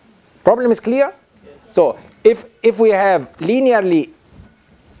 Problem is clear? Yes. So if we have linearly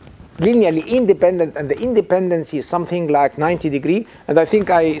independent, and the independency is something like 90 degrees, and I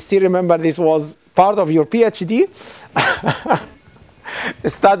think I still remember this was part of your PhD,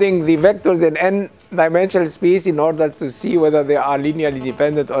 studying the vectors in n-dimensional space in order to see whether they are linearly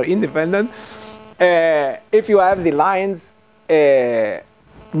dependent or independent. If you have the lines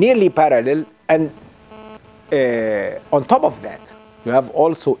nearly parallel, and on top of that, you have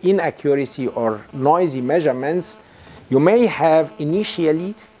also inaccuracy or noisy measurements, you may have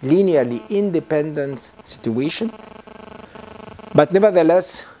initially linearly independent situation, but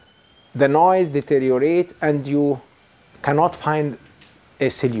nevertheless, the noise deteriorates and you cannot find a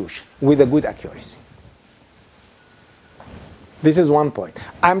solution with a good accuracy. This is one point.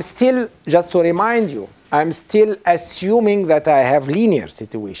 I'm still, just to remind you, I'm still assuming that I have linear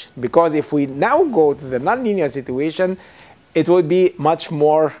situation, because if we now go to the nonlinear situation, it would be much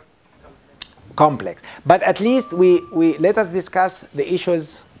more complex. But at least we let us discuss the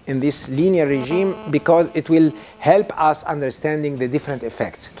issues in this linear regime because it will help us understanding the different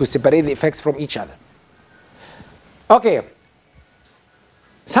effects, to separate the effects from each other. Okay.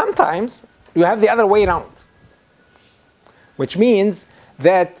 Sometimes you have the other way around, which means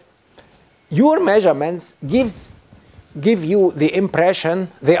that your measurements give you the impression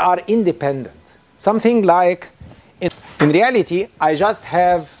they are independent. Something like, in reality, I just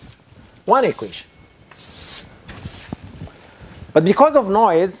have one equation. But because of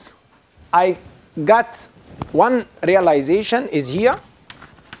noise, I got one realization is here.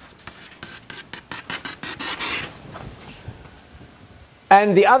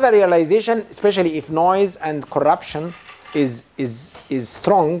 And the other realization, especially if noise and corruption is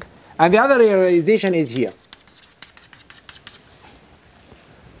strong, and the other realization is here.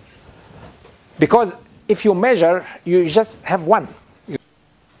 Because if you measure, you just have one.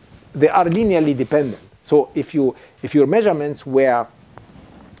 They are linearly dependent. So if your measurements were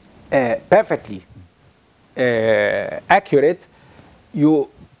perfectly accurate, you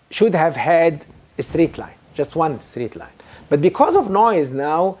should have had a straight line, just one straight line. But because of noise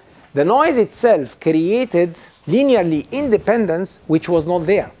now, the noise itself created linearly independence which was not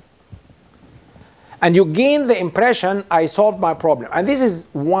there. And you gain the impression I solved my problem. And this is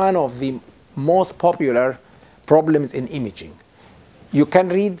one of the most popular problems in imaging. You can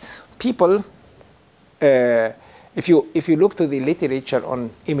read people, if you look to the literature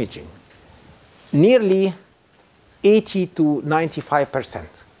on imaging, nearly 80 to 95%,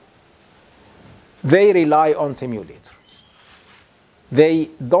 they rely on simulators. They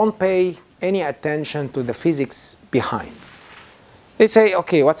don't pay any attention to the physics behind. They say,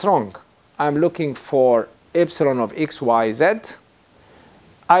 okay, what's wrong? I'm looking for epsilon of x, y, z.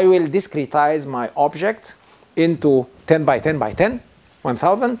 I will discretize my object into 10 by 10 by 10,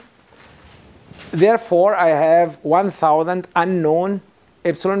 1,000. Therefore, I have 1,000 unknown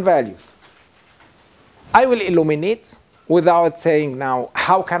epsilon values. I will illuminate without saying now,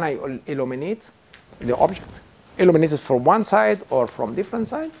 how can I illuminate the object? Illuminate it from one side or from different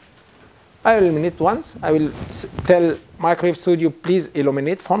side. I will illuminate once. I will tell Microwave Studio, please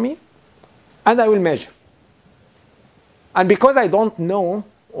illuminate for me. And I will measure. And because I don't know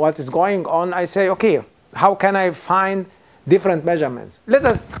what is going on, I say, okay, how can I find different measurements? Let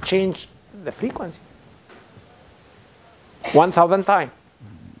us change the frequency 1,000 times.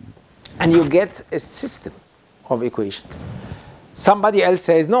 And you get a system of equations. Somebody else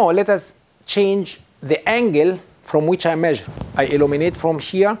says, no, let us change the angle from which I measure. I illuminate from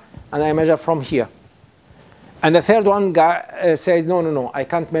here and I measure from here. And the third one guy says, no, I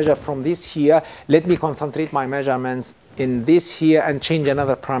can't measure from this here. Let me concentrate my measurements in this here and change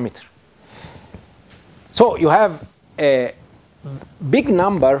another parameter. So you have a big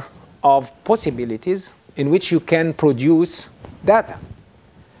number of possibilities in which you can produce data.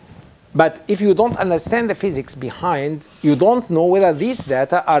 But if you don't understand the physics behind, you don't know whether these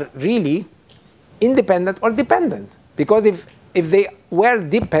data are really independent or dependent. Because if they were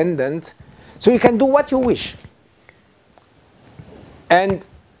dependent, so you can do what you wish. And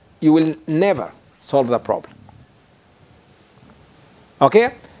you will never solve the problem.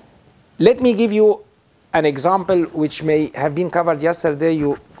 Okay? Let me give you an example which may have been covered yesterday.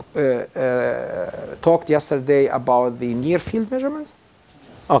 You talked yesterday about the near field measurements.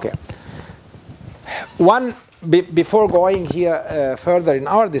 Okay. Before going here further in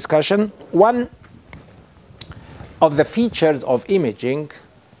our discussion, one of the features of imaging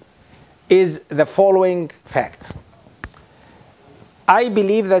is the following fact. I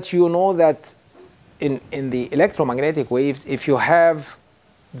believe that you know that in the electromagnetic waves, if you have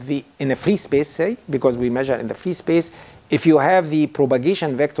in a free space, say, because we measure in the free space, if you have the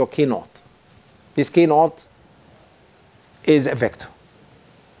propagation vector k0, this k0 is a vector.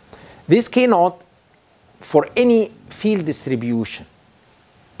 This k0, for any field distribution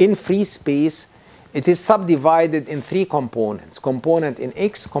in free space, it is subdivided in three components: component in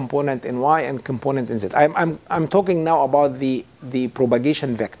x, component in y, and component in z. I'm talking now about the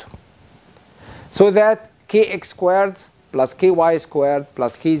propagation vector. So that kx squared plus ky squared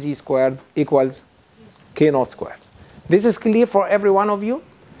plus kz squared equals k0 squared. This is clear for every one of you?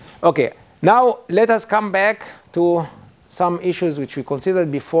 Okay. Now let us come back to some issues which we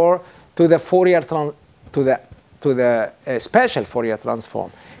considered before, to the Fourier special Fourier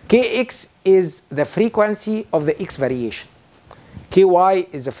transform. Kx is the frequency of the x variation. Ky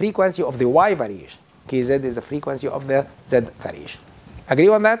is the frequency of the y variation. Kz is the frequency of the z variation. Agree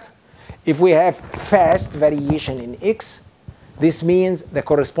on that? If we have fast variation in x, this means the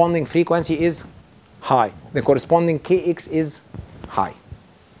corresponding frequency is high. The corresponding kx is high.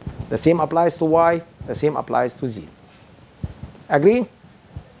 The same applies to y. The same applies to z. Agree?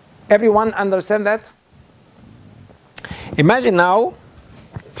 Everyone understand that? Imagine now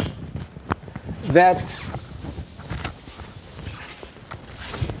that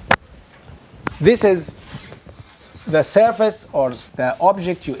this is the surface or the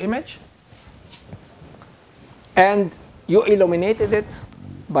object you image, and you illuminated it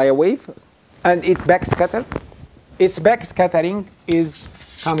by a wave, and it backscattered. Its backscattering is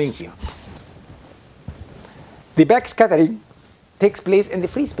coming here. The backscattering takes place in the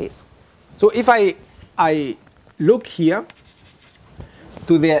free space. So if I look here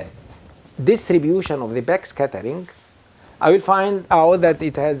to the distribution of the backscattering, I will find out that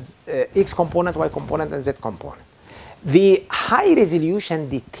it has X component, Y component, and Z component. The high resolution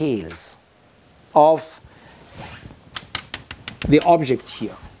details of the object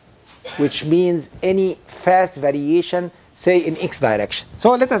here, which means any fast variation, say in X direction.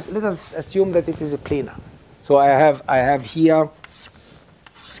 So let us assume that it is a planar. So I have here,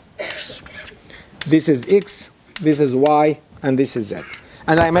 this is X, this is Y, and this is Z.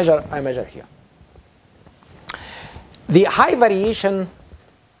 And I measure here. The high variation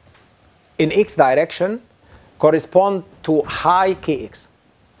in X direction correspond to high Kx.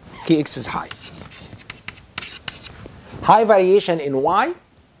 Kx is high. High variation in Y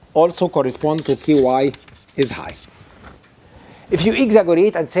also correspond to Ky is high. If you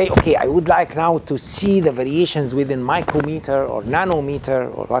exaggerate and say, okay, I would like now to see the variations within micrometer or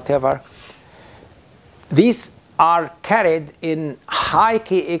nanometer or whatever, these are carried in high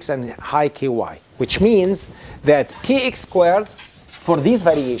Kx and high Ky, which means that Kx squared for this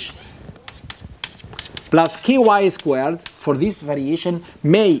variation plus Ky squared for this variation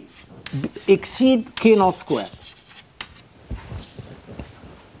may exceed K naught squared.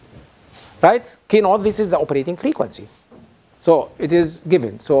 Right? K naught, this is the operating frequency. So it is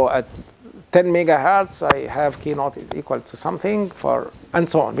given. So at 10 megahertz, I have K naught is equal to something for, and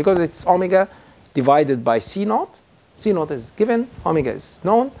so on, because it's omega divided by C naught. C naught is given, omega is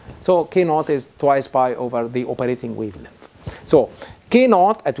known. So K naught is twice pi over the operating wavelength. So K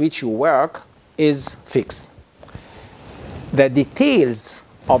naught at which you work is fixed. The details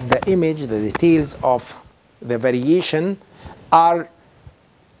of the image, the details of the variation are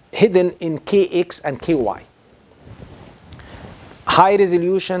hidden in Kx and Ky. High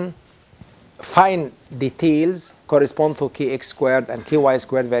resolution, fine details correspond to Kx squared and Ky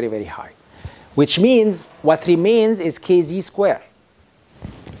squared very, very high. Which means what remains is Kz squared.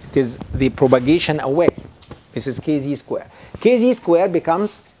 It is the propagation away. This is Kz squared. Kz squared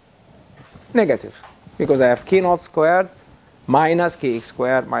becomes negative because I have K naught squared minus Kx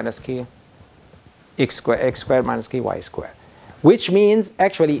squared minus Kx squared, X squared minus Ky squared. Which means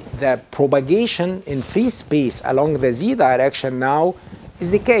actually the propagation in free space along the z direction now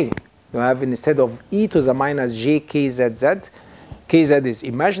is decaying. You have, instead of e to the minus j kzz, kz is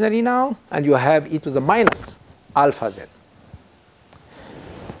imaginary now, and you have e to the minus alpha z.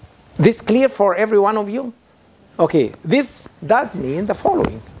 This clear for every one of you? Okay, this does mean the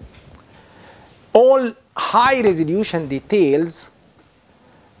following. All high resolution details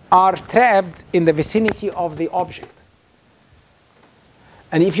are trapped in the vicinity of the object.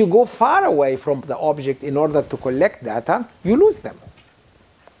 And if you go far away from the object in order to collect data, you lose them.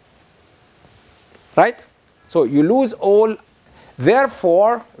 Right? So you lose all.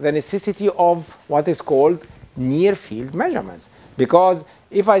 Therefore, the necessity of what is called near field measurements. Because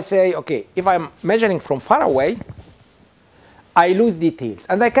if I say, okay, if I'm measuring from far away, I lose details.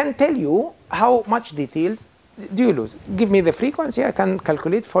 And I can tell you how much details do you lose. Give me the frequency, I can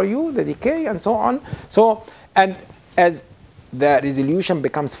calculate for you the decay and so on. So, and as the resolution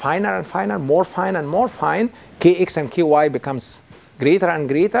becomes finer and finer, more fine and more fine, Kx and Ky becomes greater and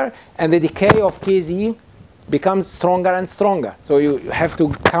greater, and the decay of Kz becomes stronger and stronger. So you have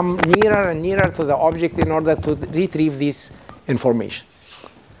to come nearer and nearer to the object in order to retrieve this information.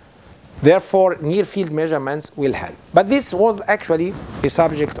 Therefore, near field measurements will help. But this was actually the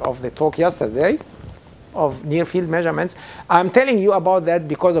subject of the talk yesterday of near field measurements. I'm telling you about that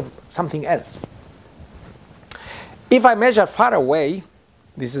because of something else. If I measure far away,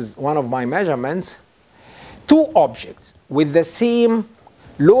 this is one of my measurements, two objects with the same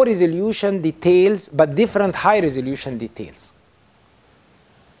low resolution details but different high resolution details.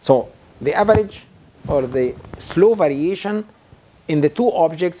 So the average or the slow variation in the two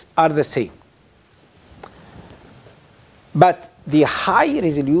objects are the same. But the high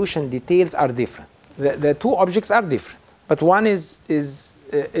resolution details are different. The two objects are different, but one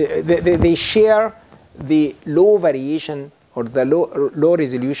they share the low variation or the low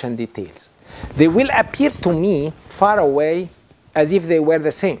resolution details. They will appear to me far away as if they were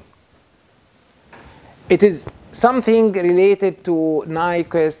the same. It is something related to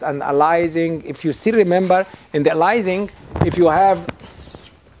Nyquist and aliasing. If you still remember, in the aliasing, if you have,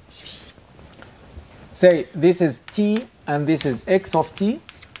 say, this is t and this is x of t.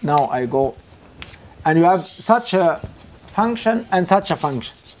 Now I go, and you have such a function and such a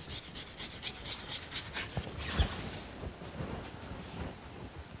function.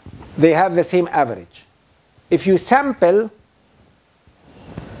 They have the same average. If you sample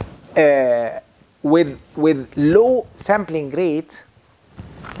with low sampling rate,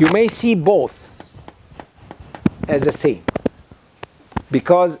 you may see both as the same,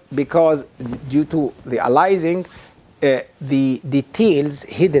 because due to the aliasing, the details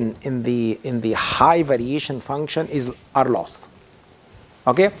hidden in the high variation function are lost.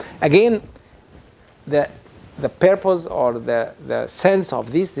 Okay. Again, the purpose or the sense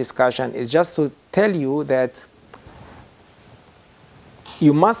of this discussion is just to tell you that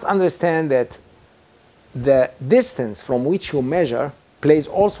you must understand that the distance from which you measure plays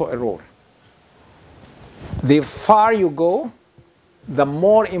also a role. The far you go, the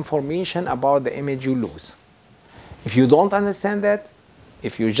more information about the image you lose. If you don't understand that,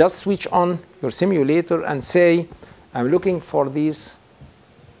 if you just switch on your simulator and say, I'm looking for these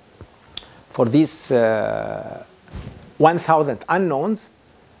 1,000 unknowns,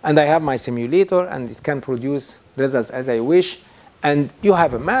 and I have my simulator and it can produce results as I wish, and you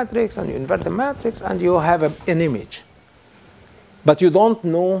have a matrix and you invert the matrix and you have an image, but you don't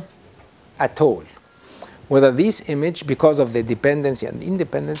know at all whether this image, because of the dependency and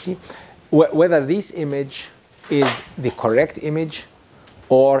independency, whether this image is the correct image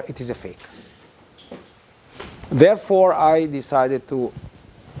or it is a fake. Therefore, I decided to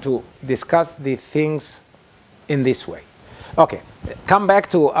discuss the things in this way. Okay, come back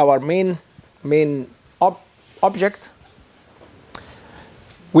to our main object.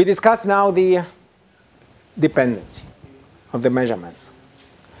 We discussed now the dependency of the measurements.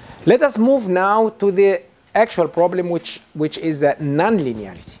 Let us move now to the actual problem, which is the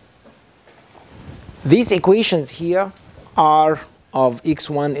nonlinearity. These equations here are of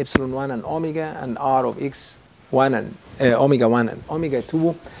x1, epsilon1, and omega, and r of x1 and omega 1 and omega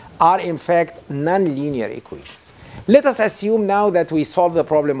 2 are in fact nonlinear equations. Let us assume now that we solve the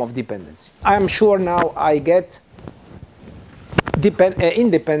problem of dependency. I am sure now I get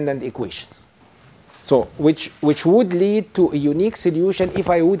independent equations, so which would lead to a unique solution if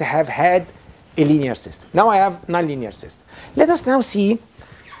I would have had a linear system. Now I have nonlinear system. Let us now see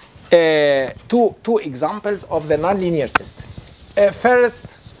two examples of the nonlinear systems.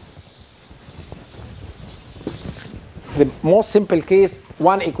 First, the most simple case,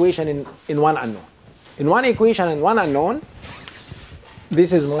 one equation in one unknown. In one equation and one unknown,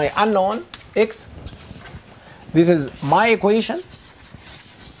 this is my unknown x. This is my equation,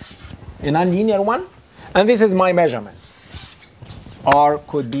 a nonlinear one, and this is my measurement. R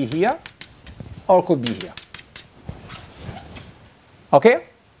could be here, or could be here. Okay?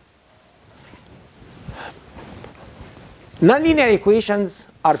 Nonlinear equations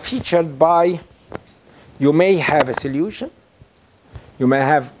are featured by, you may have a solution, you may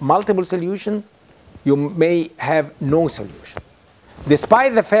have multiple solutions, you may have no solution.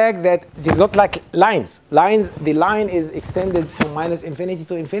 Despite the fact that it is not like lines. The line is extended from minus infinity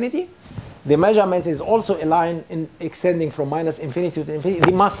to infinity. The measurement is also a line extending from minus infinity to infinity.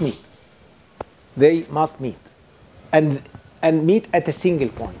 They must meet. They must meet. And meet at a single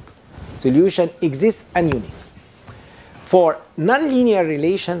point. Solution exists and unique. For nonlinear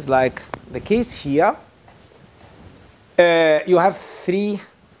relations like the case here, you have three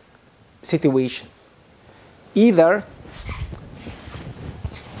situations. Either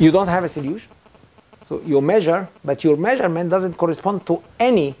you don't have a solution, so you measure, but your measurement doesn't correspond to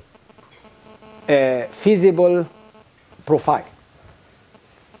any feasible profile.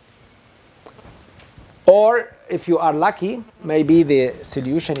 Or if you are lucky, maybe the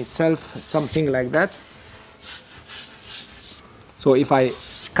solution itself, something like that. So if I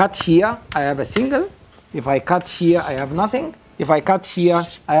cut here, I have a single. If I cut here, I have nothing. If I cut here,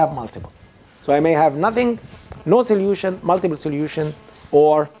 I have multiple. So I may have nothing, no solution, multiple solution,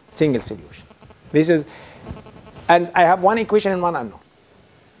 or single solution. This is, and I have one equation and one unknown.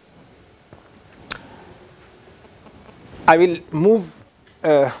 I will move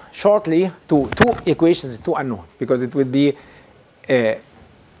shortly to two equations, two unknowns, because it would be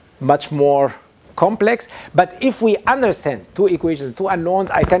much more complex. But if we understand two equations, two unknowns,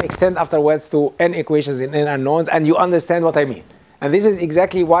 I can extend afterwards to n equations and n unknowns, and you understand what I mean. And this is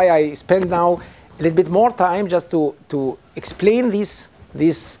exactly why I spend now a little bit more time just to explain these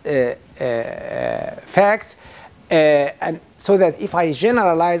facts, and so that if I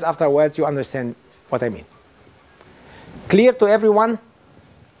generalize afterwards, you understand what I mean. Clear to everyone?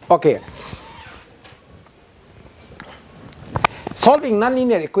 Okay. Solving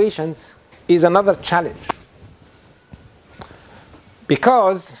nonlinear equations is another challenge,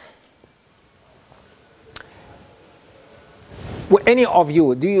 because any of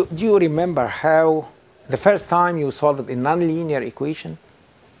you, do you remember how the first time you solved a nonlinear equation?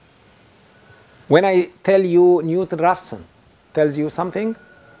 When I tell you Newton-Raphson, tells you something?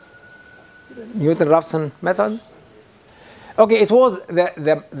 Newton-Raphson method? Okay, it was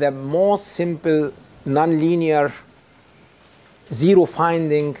the most simple nonlinear zero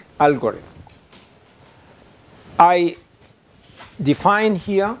finding algorithm. I define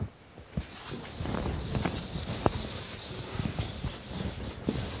here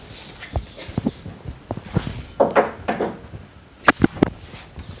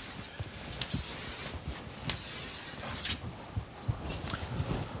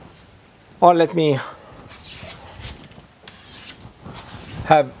or let me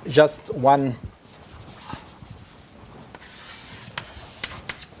have just one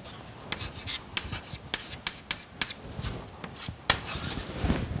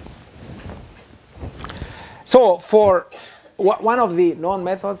so for one of the known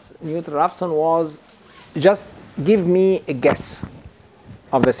methods, Newton-Raphson, was just give me a guess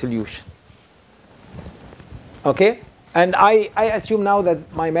of the solution. Okay? And I assume now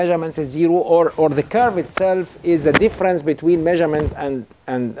that my measurement is 0, or the curve itself is the difference between measurement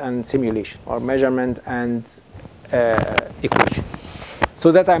and simulation, or measurement and equation.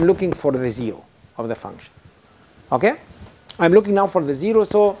 So that I'm looking for the 0 of the function. Okay? I'm looking now for the 0,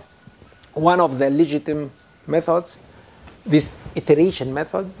 so one of the legitimate methods, this iteration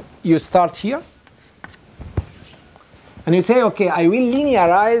method, you start here, and you say, okay, I will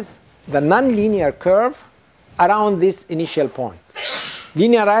linearize the nonlinear curve around this initial point.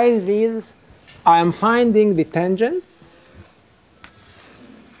 Linearize means I am finding the tangent,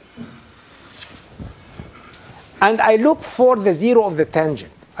 and I look for the 0 of the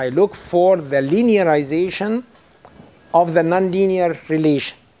tangent. I look for the linearization of the nonlinear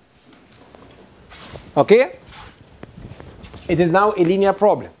relation. Okay? It is now a linear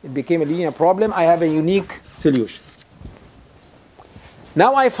problem. It became a linear problem. I have a unique solution.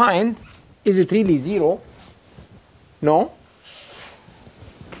 Now I find, is it really 0? No.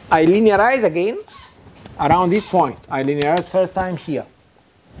 I linearize again around this point. I linearize first time here.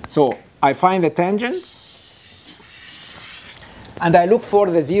 So I find the tangent, and I look for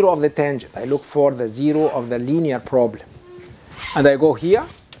the 0 of the tangent. I look for the 0 of the linear problem. And I go here,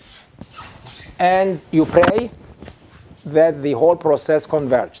 and you pray that the whole process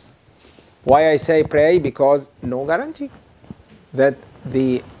converges. Why I say pray? Because no guarantee that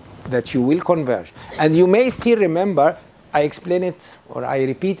you will converge. And you may still remember, I explain it, or I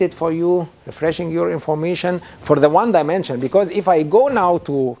repeat it for you, refreshing your information for the one dimension. Because if I go now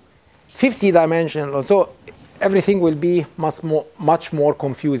to 50 dimensional, so everything will be much more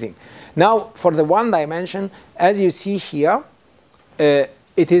confusing. Now, for the one dimension, as you see here, it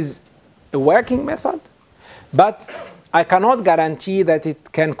is a working method, but I cannot guarantee that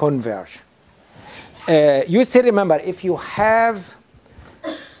it can converge. You still remember, if you have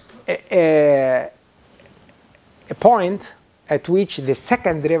a point at which the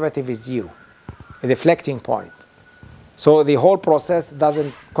second derivative is 0, a deflecting point, so the whole process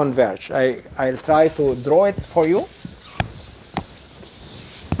doesn't converge. I'll try to draw it for you.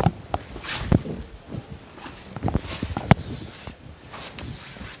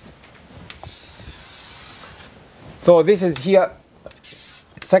 So this is here,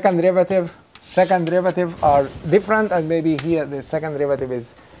 second derivative are different, and maybe here the second derivative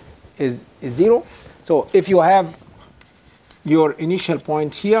is 0. So if you have your initial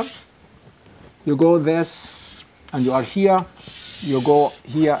point here, you go this, and you are here, you go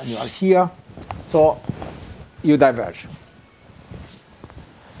here, and you are here, so you diverge.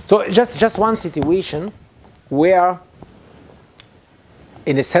 So just one situation where,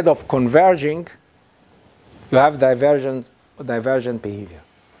 instead of converging, you have divergent behavior.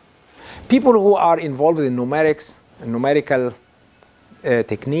 People who are involved in numerics and numerical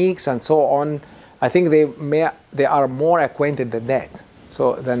techniques and so on, I think they are more acquainted than that,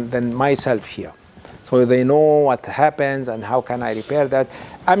 so than myself here. So they know what happens and how can I repair that.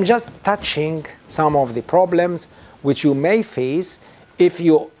 I'm just touching some of the problems which you may face if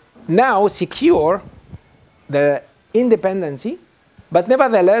you now secure the independency, but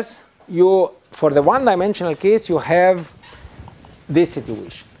nevertheless for the one-dimensional case, you have this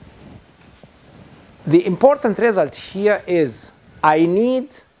situation. The important result here is I need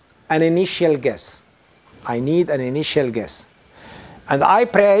an initial guess. I need an initial guess. And I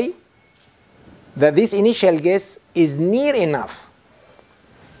pray that this initial guess is near enough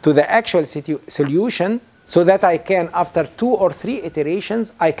to the actual solution so that I can, after 2 or 3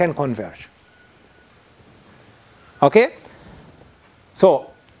 iterations, I can converge. Okay?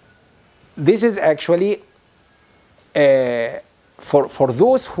 So this is actually for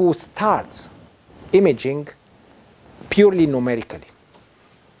those who start imaging purely numerically.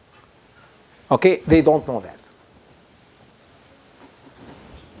 Okay? They don't know that.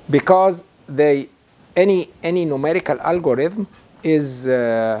 Because any numerical algorithm is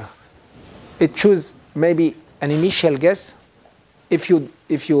it chooses maybe an initial guess. If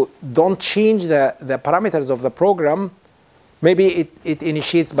you don't change the parameters of the program, maybe it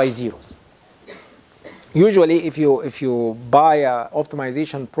initiates by zeros. Usually, if you buy an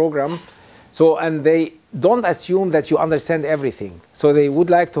optimization program, and they don't assume that you understand everything, so they would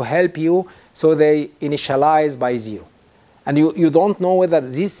like to help you, so they initialize by 0. And you don't know whether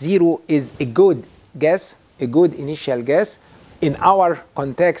this 0 is a good guess, a good initial guess. In our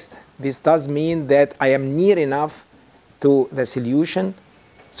context, this does mean that I am near enough to the solution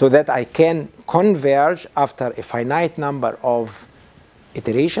so that I can converge after a finite number of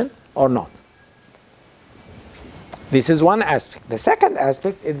iteration or not. This is one aspect. The second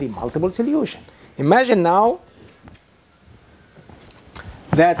aspect is the multiple solution. Imagine now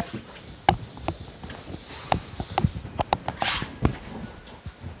that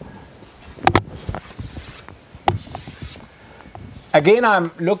again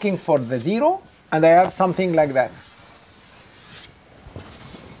I'm looking for the 0 and I have something like that.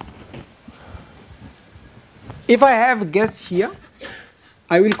 If I have a guess here,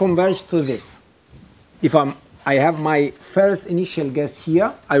 I will converge to this. If I have my first initial guess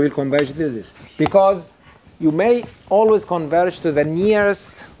here, I will converge to this. Because you may always converge to the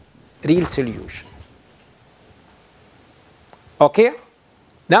nearest real solution. Okay?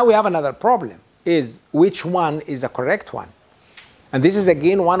 Now we have another problem, is which one is the correct one? And this is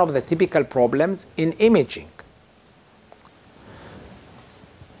again one of the typical problems in imaging.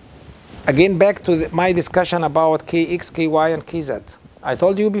 Again, back to my discussion about Kx, Ky, and Kz. I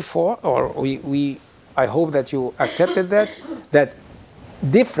told you before, or I hope that you accepted that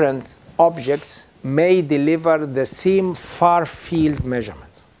different objects may deliver the same far field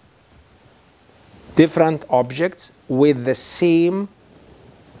measurements. Different objects with the same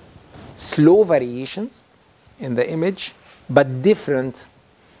slow variations in the image, but different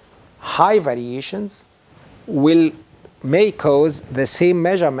high variations may cause the same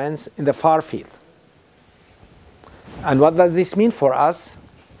measurements in the far field. And what does this mean for us?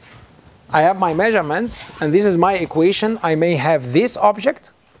 I have my measurements, and this is my equation. I may have this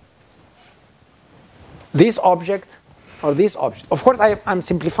object, or this object. Of course, I'm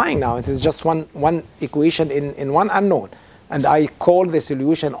simplifying now. It is just one equation in one unknown. And I call the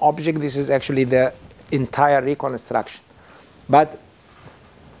solution object. This is actually the entire reconstruction. But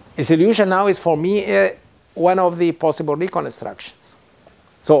a solution now is for me one of the possible reconstructions.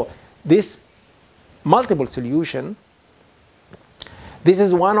 So this multiple solution, this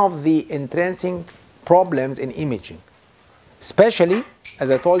is one of the intrinsic problems in imaging. Especially, as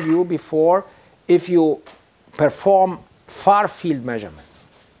I told you before, if you perform far field measurements.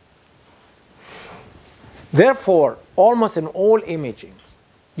 Therefore, almost in all imaging,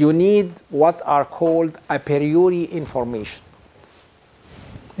 you need what are called a priori information.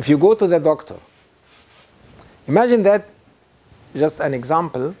 If you go to the doctor, imagine that, just an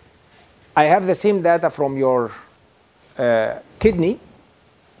example, I have the same data from your kidney,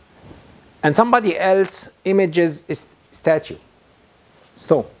 and somebody else images a statue,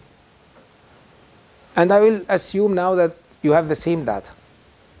 stone. And I will assume now that you have the same data.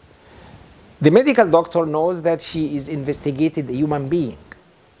 The medical doctor knows that he is investigating a human being.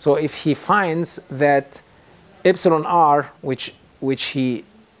 So if he finds that epsilon r, which he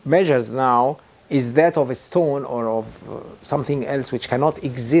measures now, is that of a stone or of something else which cannot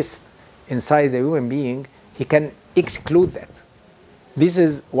exist inside the human being, he can exclude that. This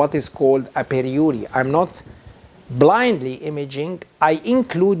is what is called a priori. I'm not blindly imaging. I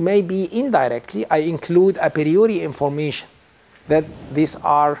include, maybe indirectly, I include a priori information that these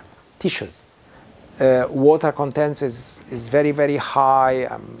are tissues. Water contents is very, very high.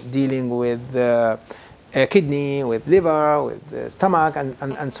 I'm dealing with kidney, with liver, with stomach,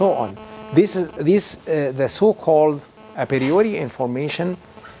 and so on. The so-called a priori information,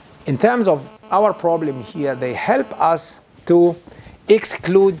 in terms of our problem here, they help us to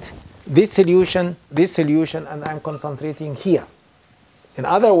exclude this solution, and I'm concentrating here. In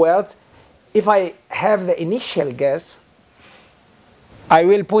other words, if I have the initial guess, I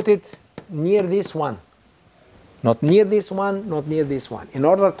will put it near this one. Not near this one, not near this one. In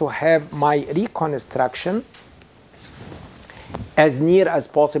order to have my reconstruction as near as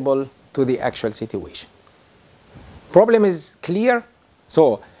possible to the actual situation. Problem is clear. So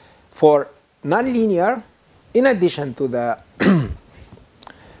for nonlinear, in addition to the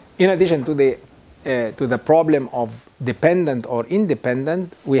to the problem of dependent or independent,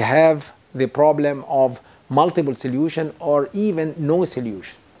 we have the problem of multiple solution or even no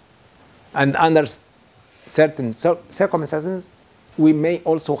solution. And under certain circumstances, we may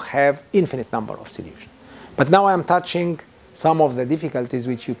also have infinite number of solutions. But now I am touching some of the difficulties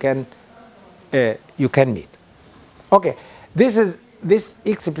which you can meet. Okay, this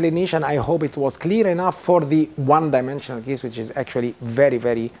explanation, I hope it was clear enough for the one-dimensional case, which is actually very,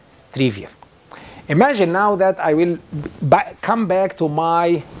 very trivial. Imagine now that I will come back to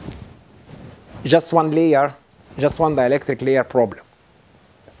my just one dielectric layer problem.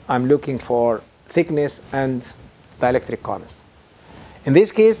 I'm looking for thickness and dielectric constant. In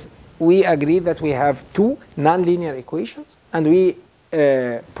this case, we agree that we have two nonlinear equations, and we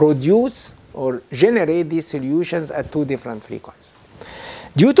produce or generate these solutions at two different frequencies.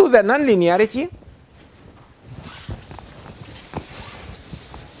 Due to the nonlinearity,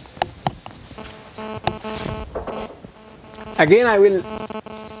 again I will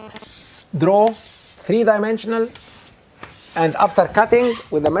draw three-dimensional, and after cutting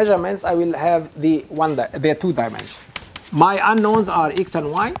with the measurements, I will have the two dimensions. My unknowns are x and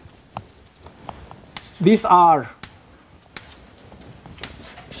y. These are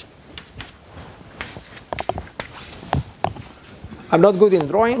I'm not good in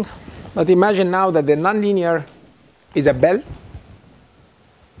drawing, but imagine now that the nonlinear is a bell,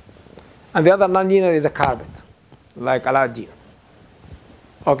 and the other nonlinear is a carpet, like Aladdin.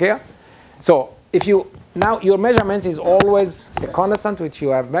 Okay? So if you now your measurement is always a constant which you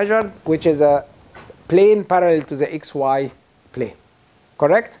have measured, which is a plane parallel to the xy plane.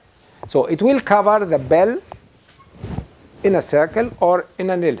 Correct? So it will cover the bell in a circle or in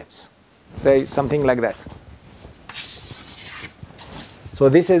an ellipse, say something like that. So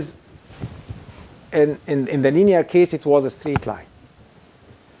this is, in the linear case, it was a straight line.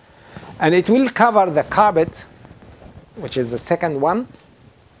 And it will cover the carpet, which is the second one,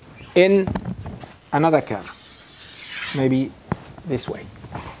 in another curve, maybe this way.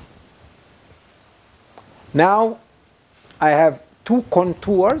 Now I have two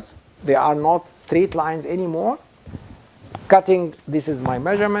contours. They are not straight lines anymore. Cutting, this is my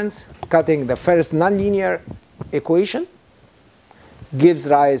measurements, cutting the first nonlinear equation gives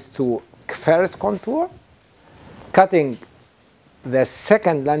rise to first contour. Cutting the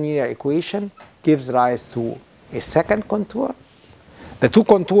second nonlinear equation gives rise to a second contour. The two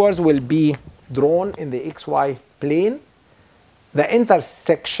contours will be drawn in the xy plane. The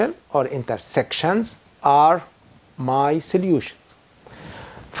intersection or intersections are my solutions.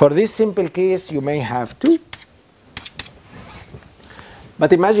 For this simple case, you may have two.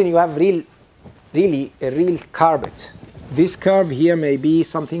 But imagine you have really a real carpet. This curve here may be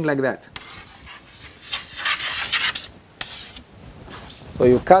something like that. So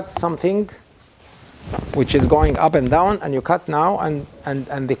you cut something which is going up and down, and you cut now,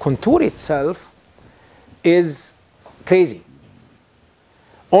 and the contour itself is crazy.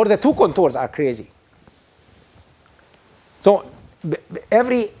 Or the two contours are crazy. So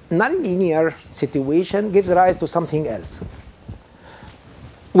every nonlinear situation gives rise to something else.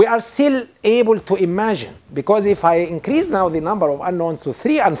 We are still able to imagine, because if I increase now the number of unknowns to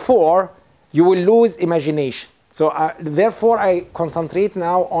 3 and 4, you will lose imagination. So therefore, I concentrate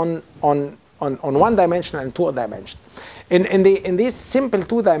now on one-dimensional and two-dimensional. In this simple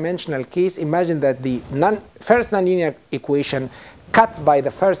two-dimensional case, imagine that the first nonlinear equation cut by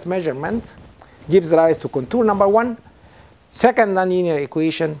the first measurement gives rise to contour number 1. Second nonlinear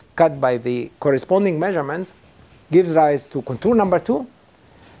equation cut by the corresponding measurement gives rise to contour number 2.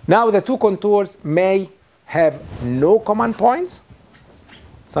 Now the two contours may have no common points,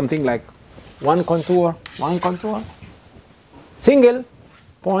 something like one contour, single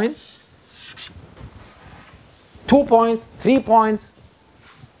point, 2 points, 3 points,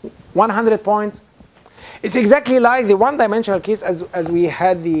 100 points. It's exactly like the one-dimensional case as we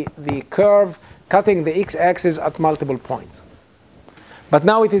had the curve cutting the x-axis at multiple points. But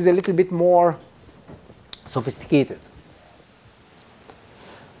now it is a little bit more sophisticated.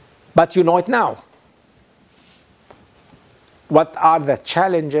 But you know it now. What are the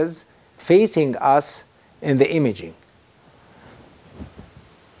challenges facing us in the imaging?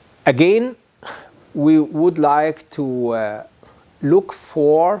 Again, we would like to look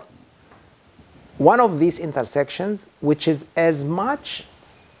for one of these intersections which is as much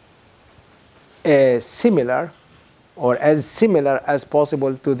similar or as similar as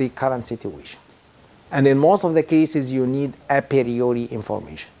possible to the current situation. And in most of the cases, you need a priori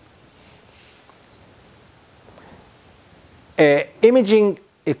information. Imaging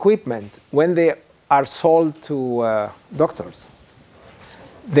equipment, when they are sold to doctors,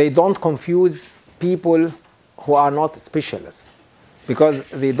 they don't confuse people who are not specialists, because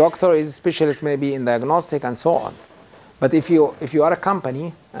the doctor is specialist maybe in diagnostic and so on. But if you are a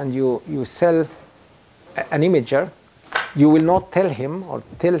company and you sell an imager, you will not tell him or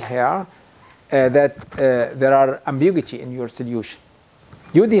tell her that there are ambiguity in your solution.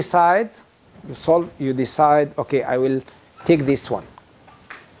 You decide, you decide, okay, I will take this one.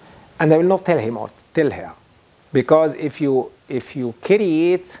 And I will not tell him or tell her. Because if you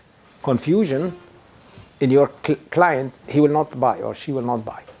create confusion in your client, he will not buy or she will not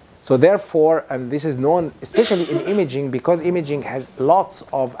buy. So therefore, and this is known especially in imaging, because imaging has lots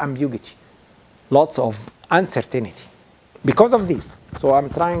of ambiguity, lots of uncertainty. Because of this, so I'm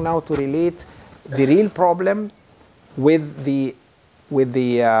trying now to relate the real problem with the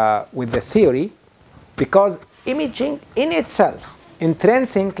theory, because imaging in itself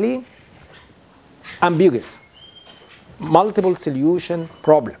intrinsically ambiguous, multiple solution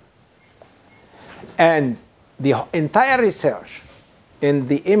problem, and the entire research in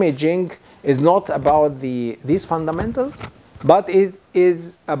the imaging is not about these fundamentals, but it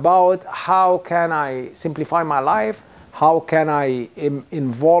is about how can I simplify my life, how can I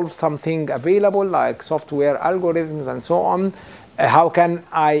involve something available like software algorithms and so on, how can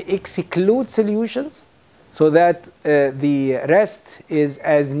I exclude solutions so that the rest is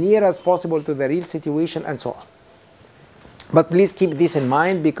as near as possible to the real situation and so on. But please keep this in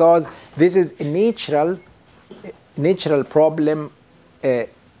mind, because this is a natural problem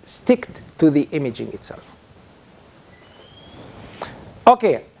sticked to the imaging itself.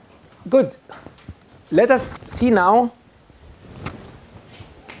 Okay, good. Let us see now.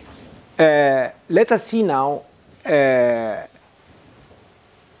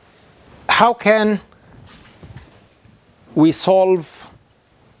 How can we solve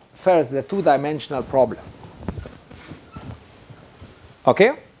first the two-dimensional problem.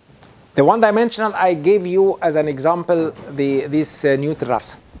 Okay? The one-dimensional I gave you as an example these Newton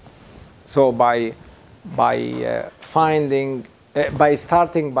roughs. So by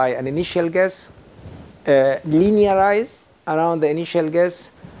starting by an initial guess, linearize around the initial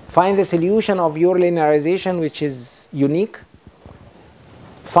guess, find the solution of your linearization which is unique,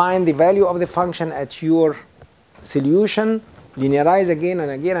 find the value of the function at your solution, linearize again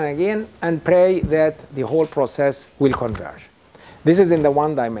and again and again, and pray that the whole process will converge. This is in the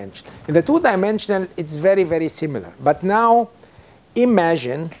one dimension. In the two dimensional, it's very, very similar. But now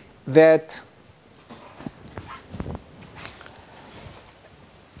imagine that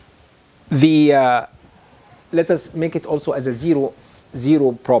let us make it also as a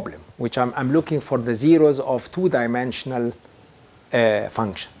zero problem, which I'm looking for the zeros of two-dimensional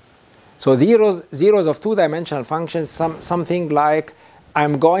function. So zeros of two-dimensional functions, something like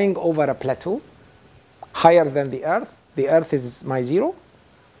I'm going over a plateau higher than the Earth. The Earth is my zero,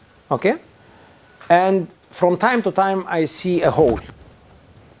 okay? And from time to time, I see a hole.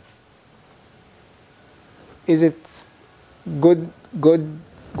 Is it good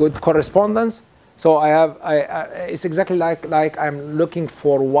correspondence? So it's exactly like I'm looking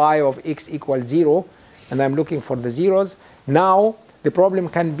for y of x equals 0, and I'm looking for the zeros. Now, the problem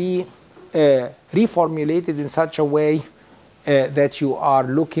can be reformulated in such a way that you are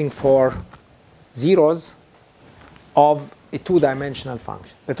looking for zeros of a two-dimensional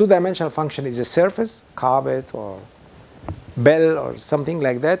function. The two-dimensional function is a surface, carpet or bell or something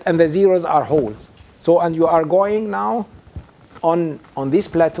like that, and the zeros are holes. So, and you are going now on this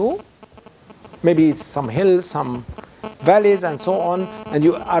plateau, maybe it's some hills, some valleys, and so on, and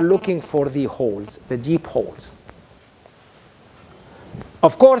you are looking for the holes, the deep holes.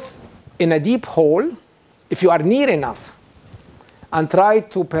 Of course, in a deep hole, if you are near enough and try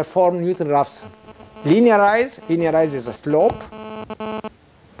to perform Newton roughs, linearize is a slope,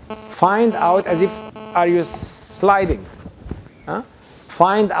 find out as if are you sliding,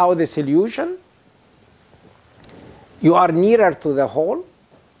 find out the solution, you are nearer to the hole,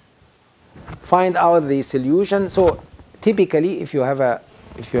 find out the solution. So typically if you have a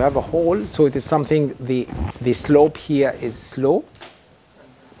hole, so it is something the slope here is slow.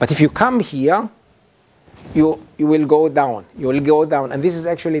 But if you come here, you will go down. You will go down, and this is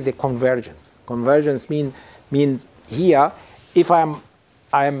actually the convergence. Convergence means here, if I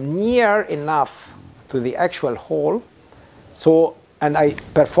am near enough to the actual hole, so and I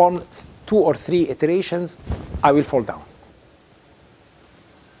perform 2 or 3 iterations, I will fall down.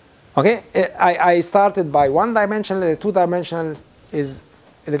 Okay, I started by one dimensional. The two dimensional is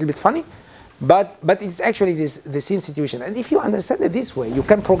a little bit funny, But it's actually the same situation. And if you understand it this way, you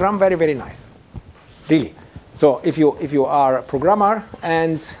can program very, very nice, really. So if you are a programmer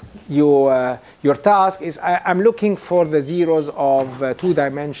and your task is, I'm looking for the zeros of a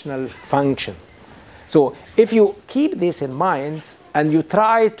two-dimensional function. So if you keep this in mind and you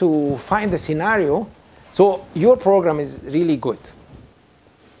try to find the scenario, so your program is really good.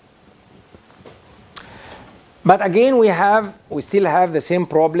 But again, we still have the same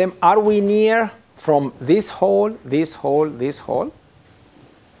problem. Are we near from this hole, this hole, this hole?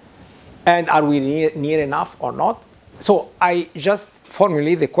 And are we near enough or not? So I just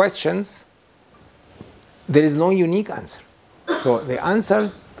formulate the questions. There is no unique answer. So the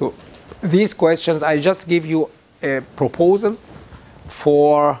answers to these questions, I just give you a proposal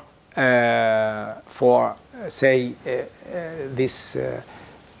for say, this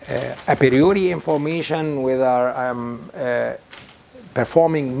a priori information, whether I'm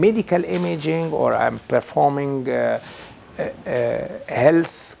performing medical imaging or I'm performing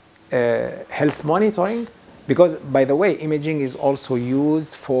health monitoring. Because, by the way, imaging is also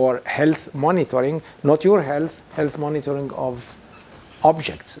used for health monitoring, not your health monitoring of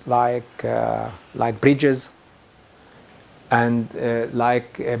objects like bridges and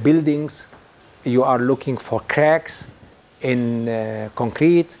buildings. You are looking for cracks in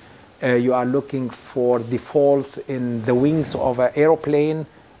concrete. You are looking for defaults in the wings of an aeroplane.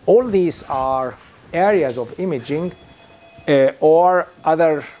 All these are areas of imaging, or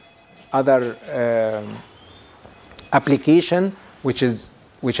other application which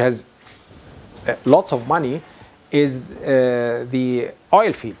has lots of money is the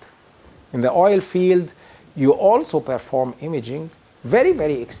oil field. In the oil field, you also perform imaging very,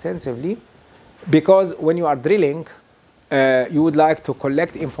 very extensively, because when you are drilling, you would like to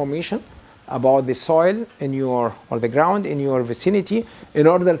collect information about the soil in your, or the ground in your vicinity, in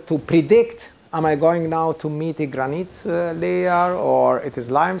order to predict, am I going now to meet a granite layer, or it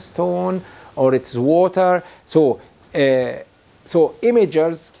is limestone, or it's water. So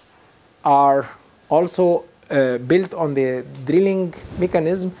imagers are also built on the drilling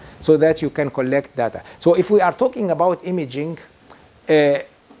mechanism so that you can collect data. So if we are talking about imaging,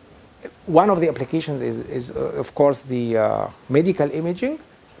 one of the applications is of course the medical imaging.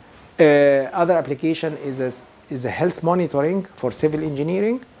 Other application is a health monitoring for civil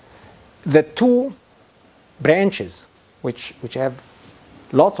engineering. The two branches which have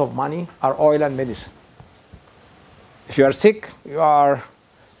lots of money are oil and medicine. If you are sick, you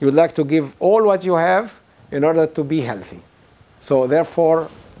would like to give all what you have in order to be healthy. So therefore,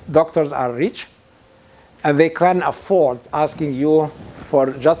 doctors are rich, and they can afford asking you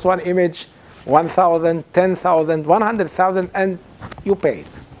for just one image, 1,000, 10,000, 100,000, and you pay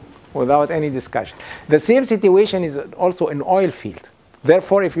it without any discussion. The same situation is also in oil field.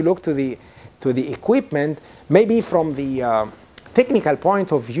 Therefore, if you look to the equipment, maybe from the technical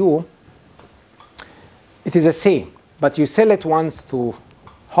point of view, it is the same. But you sell it once to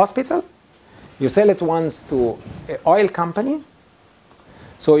hospital, you sell it once to an oil company,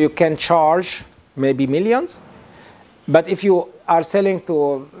 so you can charge maybe millions. But if you are selling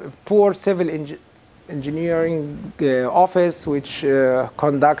to a poor civil engineering office which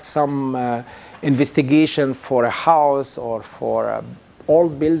conducts some investigation for a house or for an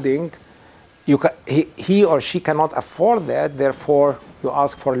old building, he or she cannot afford that, therefore you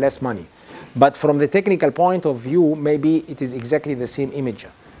ask for less money. But from the technical point of view, maybe it is exactly the same imager.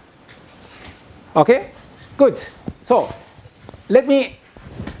 Okay, good. So let me,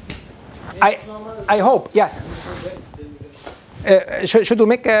 I hope, yes. Should we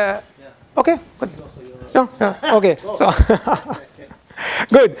make a, okay, good. Yeah, okay, so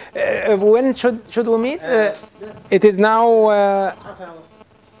good. When should we meet? It is now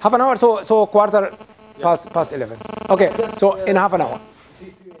half an hour, so quarter past 11. Okay, so in half an hour.